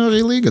 Vidzemē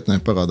arī līgatnē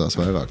parādās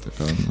vairāk.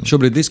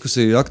 Šobrīd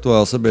diskusija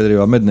aktuāla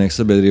sabiedrībā, mednieku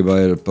sabiedrībā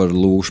ir par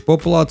lūšu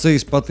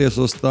populācijas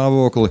patieso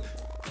stāvokli.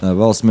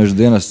 Valsts meža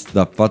dienests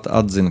tāpat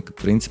atzina, ka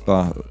principā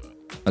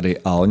arī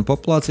alņu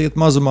populācija iet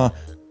mazumā.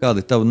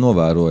 Kādi ir tavi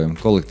novērojumi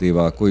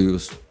kolektīvā, ko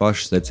jūs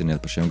paši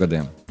seciniet par šiem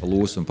gadiem, pa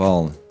lūsu un pa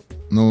alni?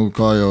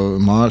 Kā jau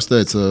Māris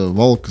teica,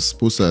 Valkas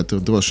pusē tur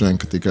droši vien,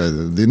 ka tikai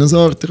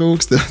dinozauri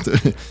trūkst.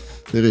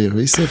 Tur ir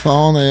visa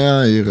fauna,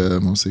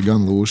 mums ir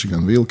gan lūši,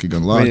 gan vilki,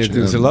 gan lāči.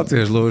 Tur ir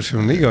latviešu lūši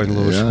un igauņu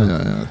lūši.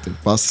 Jā, tur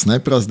pasas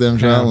neprasa,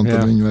 diemžēl, un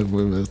tad viņi var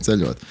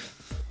ceļot.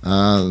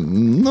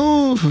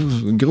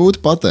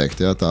 Grūti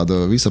pateikt,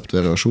 tāda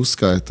visaptveroša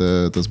uzskaita,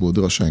 tas būtu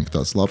droši vien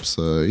tāds labs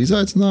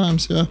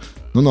izaicinājums.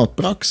 No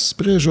prakses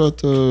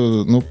spriežot,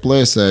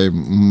 plēsēji,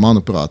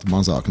 manuprāt,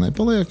 mazāk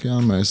nepaliek.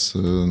 Mēs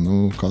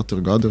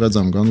katru gadu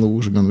redzam gan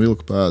lūžu, gan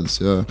vilku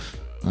pēdas.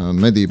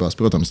 Medībās,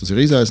 protams, tas ir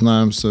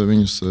izaicinājums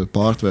viņus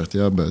pārtvert,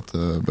 bet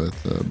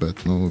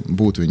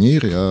būt viņi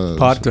ir.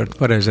 Pārtvert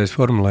pareizais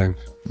formulējums.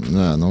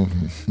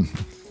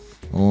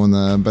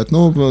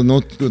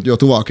 Jo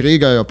tuvāk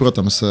Rīgai,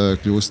 protams,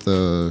 kļūst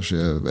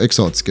šie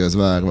eksotiskie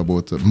zvēri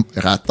varbūt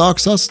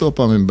retāk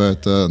sastopami,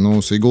 bet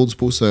Siguldas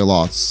pusē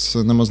lācis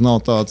nemaz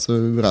nav tāds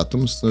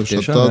retums.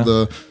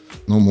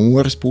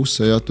 Mūras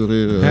pusē, tur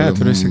ir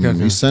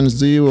Isenes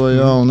dzīvo,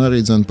 un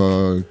arī pa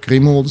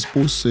Krimuldas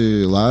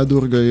pusi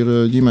Lēdurga ir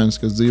ģimenes,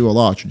 kas dzīvo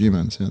lāču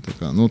ģimenes.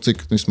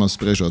 Cik vismaz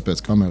spriežot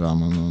pēc kamerām.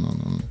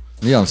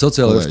 Jā, un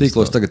sociālajos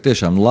tīklos tagad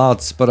tiešām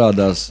lācis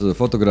parādās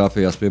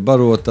fotografijās pie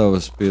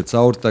Barotavas, pie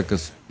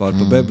Caurtekas, pār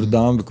pa Bebru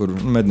dambi, kur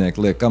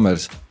mednieki liek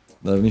kameras.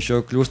 Viņš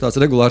jau kļūst tāds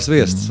regulārs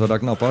viesis, tas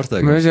vairāk nav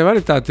pārsteigums. Mēs jau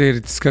arī tā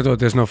tīri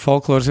skatoties no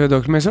folkloras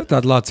viedokļa, mēs jau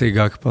tādi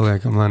lācīgāki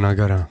paliekam lēnā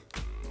garā.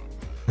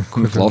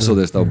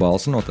 Klausoties tavu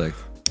balsi noteikti.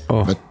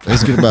 Bet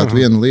es gribētu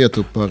vienu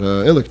lietu par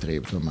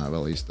elektrību tomēr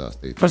vēl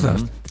izstāstīt.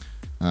 Pastāst.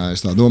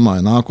 Es tā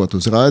domāju, nākot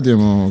uz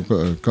raidījumu,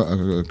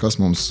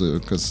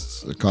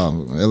 kā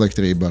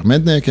elektrība ar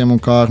medniekiem un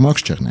kā ar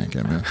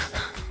makšķerniekiem.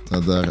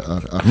 Tad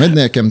ar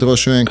medniekiem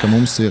droši vien, ka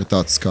mums ir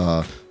tāds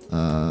kā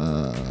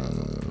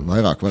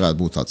vairāk varētu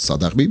būt tāds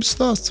sadarbības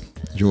stāsts,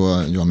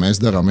 jo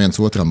mēs darām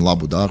viens otram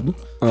labu darbu.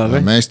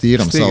 Mēs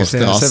tīram savas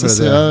trases,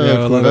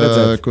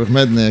 kur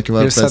mednieki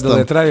var pēc tam... Jūs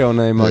sadaliet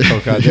rajonējumā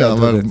kaut kādā.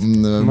 Var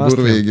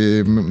burvīgi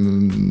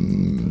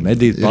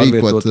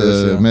rīkot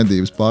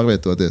medības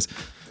pārvietoties.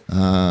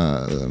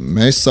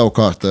 Mēs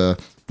savukārt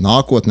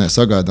nākotnē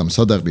sagaidām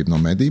sadarbību no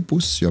medību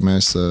puses, jo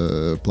mēs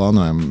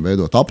plānojam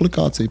veidot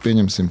aplikāciju,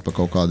 pieņemsim pa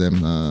kaut kādiem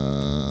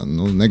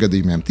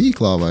negadījumiem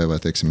tīklā,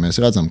 vai teiksim,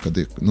 mēs redzam, kad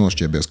ir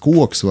nošķiebies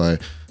koks vai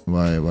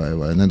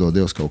nedod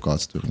Dievs kaut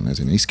kāds tur,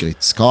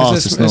 izkritis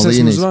kāsis no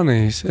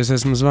līnijas. Es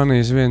esmu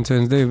zvanījis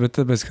 112, bet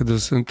tāpēc, kad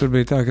tur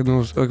bija tā, ka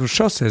uz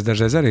šoseis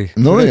dažreiz arī.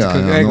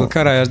 Egli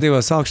karājās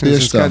divās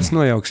augšanās un skaidrs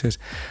nojauksies.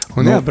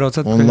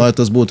 Un lai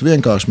tas būtu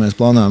vienkārši, mēs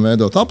plānojam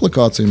veidot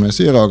aplikāciju, mēs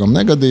ieraugam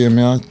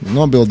negadījumu,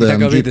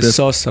 nobildējam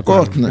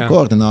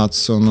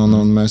koordinātas un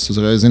mēs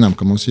uzreiz zinām,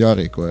 ka mums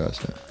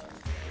jārīkojās.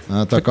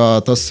 Tā kā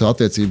tas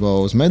attiecībā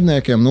uz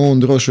medniekiem, un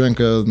droši vien,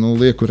 ka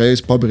lieku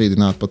reizi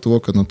pabrīdināt par to,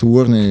 ka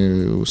torni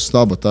uz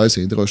staba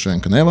taisīt droši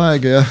vien, ka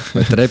nevajag.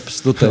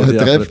 Trepas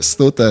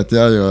stutēt,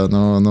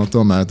 jo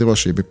tomēr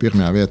drošība ir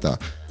pirmajā vietā.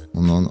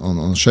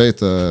 Un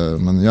šeit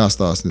man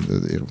jāstāsta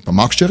ir pa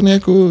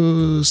makšķernieku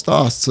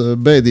stāsts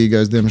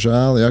bēdīgais,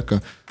 diemžēl, ka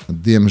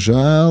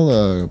diemžēl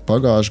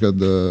pagājušajā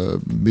gadā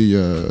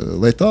bija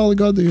letāli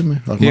gadījumi.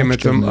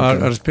 Iemetam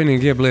ar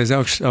spinīgi iebliezi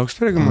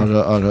augstspiegumu?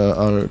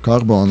 Ar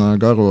karbona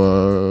garo,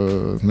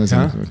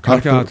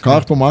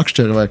 karpu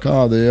makšķeri vai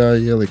kādu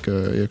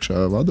ielika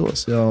iekšā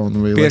vados.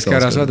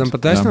 Pieskārās vadam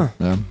pa taisnā?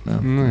 Jā.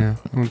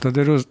 Un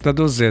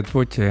tad uzzied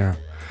puķi, jā.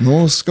 Nu,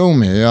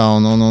 skumji, jā,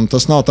 un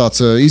tas nav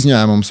tāds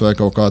izņēmums vai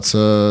kaut kāds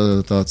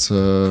tāds.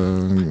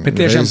 Bet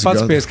tiešām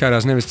pats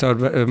pieskārās nevis caur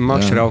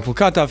makšķerauklu.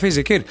 Kā tā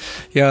fizika ir?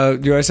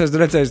 Jo es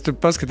esmu redzējis, tur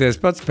paskaties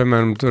pats,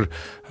 piemēram, tur,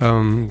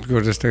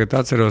 kur es tagad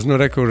atceros,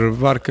 kur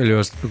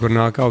Varkaļos, kur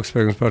nāk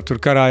augstspēkums par,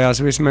 tur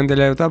karājās visu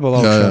Mendeļevu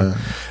tabulu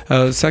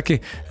augšā. Saki,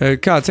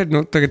 kāds ir,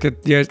 tagad,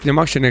 ja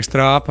makšķernieks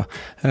trāpa,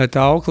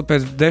 tā aukla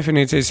pēc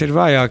definīcijas ir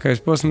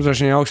vājākais posms,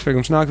 ja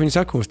augstspēkums nāk, viņi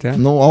sakūst, jā?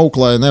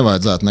 Auklai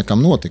nevajadzētu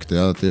nekam notikt,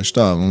 jā, tieši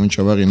tā. Viņš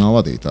jau arī nav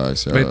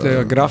vadītājs. Jā. Bet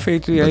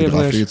grafītu, ja ir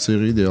grafīts,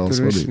 ir ideāls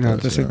vadītājs. Jā,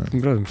 tas ir,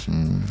 protams.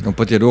 Un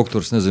pat, ja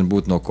rokturs,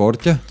 būtu no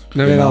korķa,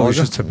 nevienalga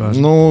viņš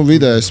atcepās.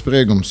 Vidējais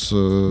spriegums.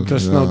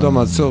 Tas nav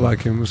domāts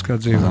cilvēkiem, uz kā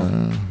dzīvo.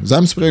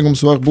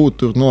 Zemspriegums var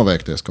būt tur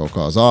noveikties kaut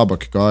kā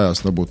zābaki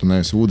kājās, nebūtu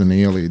nevis ūdeni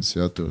ielīdz,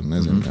 ja tur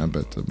nezinu, jā,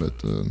 bet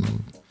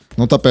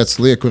tāpēc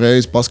lieku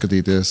reizi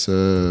paskatīties,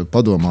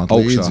 padomāt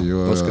augšā, līdzi,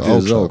 jo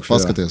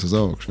paskaties uz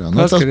augšu. Jā.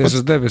 Paskaties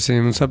uz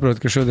debesīm un saprot,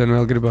 ka šodien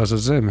vēl gribās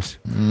uz zemes.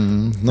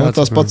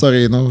 Tas pats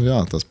arī,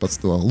 tas pats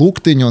to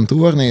luktiņu un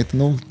tornīti,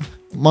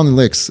 man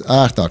liekas,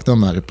 ērtāk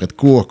tomēr ir pret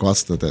koku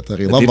atstatēt,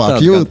 arī bet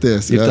labāk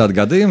jūties. Ir tādi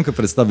gadījumi, ka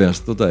pret stabiem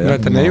studē, jā? Vai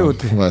tu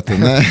nejūti? Vai tu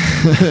ne?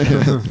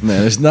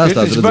 Nē, es neesmu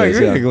tāds redzējis,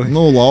 jā.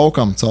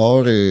 Laukam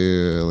cauri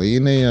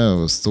līnija,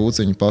 uz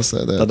cūciņu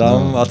pasēdēt.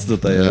 Tādām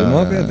atstatēja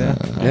nopietni,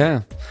 jā.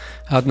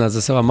 Atnāca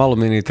ar savām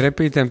alumīnija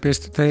trepītēm,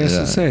 piestutējies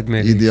un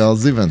sēdmierīgi.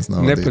 Ideāls zivens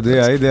nav.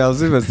 Ideāls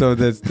zivens nav,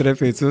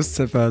 trepīts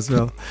uzcepās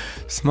vēl.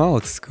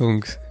 Smalks,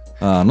 kungs.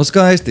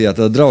 Skaisti, jā,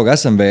 tad, draugi,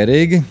 esam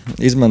vērīgi,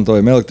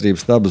 izmantojam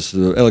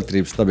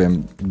elektrības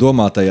stabiem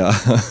domātajā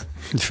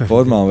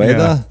formā un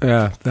veidā.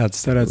 Jā,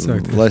 tāds varētu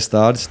sākt. Lai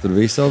stādis tur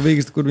visu savu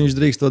vīgstu, kur viņš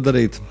drīkst to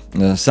darīt.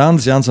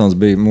 Sandrs Jansons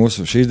bija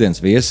mūsu šīs dienas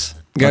viesis.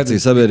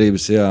 Akcijas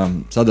sabiedrības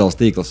sadalas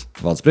tīkls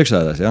valdes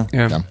priekšsēdētājs.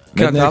 Jā.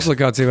 Kāda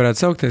aplikācija varētu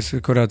saukties,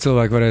 kurā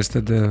cilvēki varēs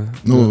tad...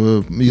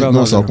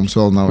 nosaukums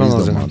vēl nav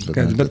izdomāts.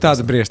 Bet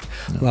tāda briest.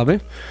 Labi.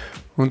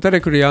 Un tad,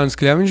 kur Jānis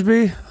Kļaviņš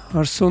bija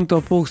ar sunto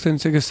pulksteni,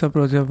 cik es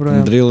saprotu,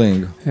 joprojām.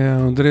 Drillingu. Jā,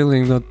 un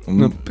drillingu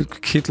no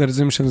Hitlera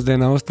dzimšanas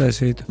dienā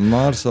uztaisītu.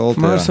 Marsa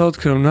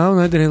Oltkeram nav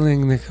ne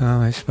drillingu nekā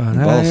vispār.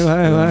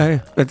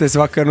 Vai. Bet es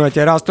vakar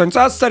noķēru 8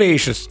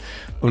 asarīšus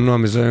un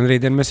nomizoju, un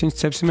rītdien mēs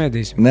viņus cepsim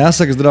ēdīsim.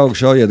 Nesakas, draugi,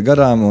 šaujiet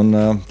garām un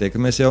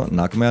tiekamies jau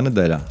nākamajā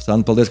nedēļā.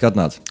 Sandra, paldies, ka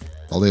atnāc.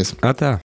 Paldies. Atā.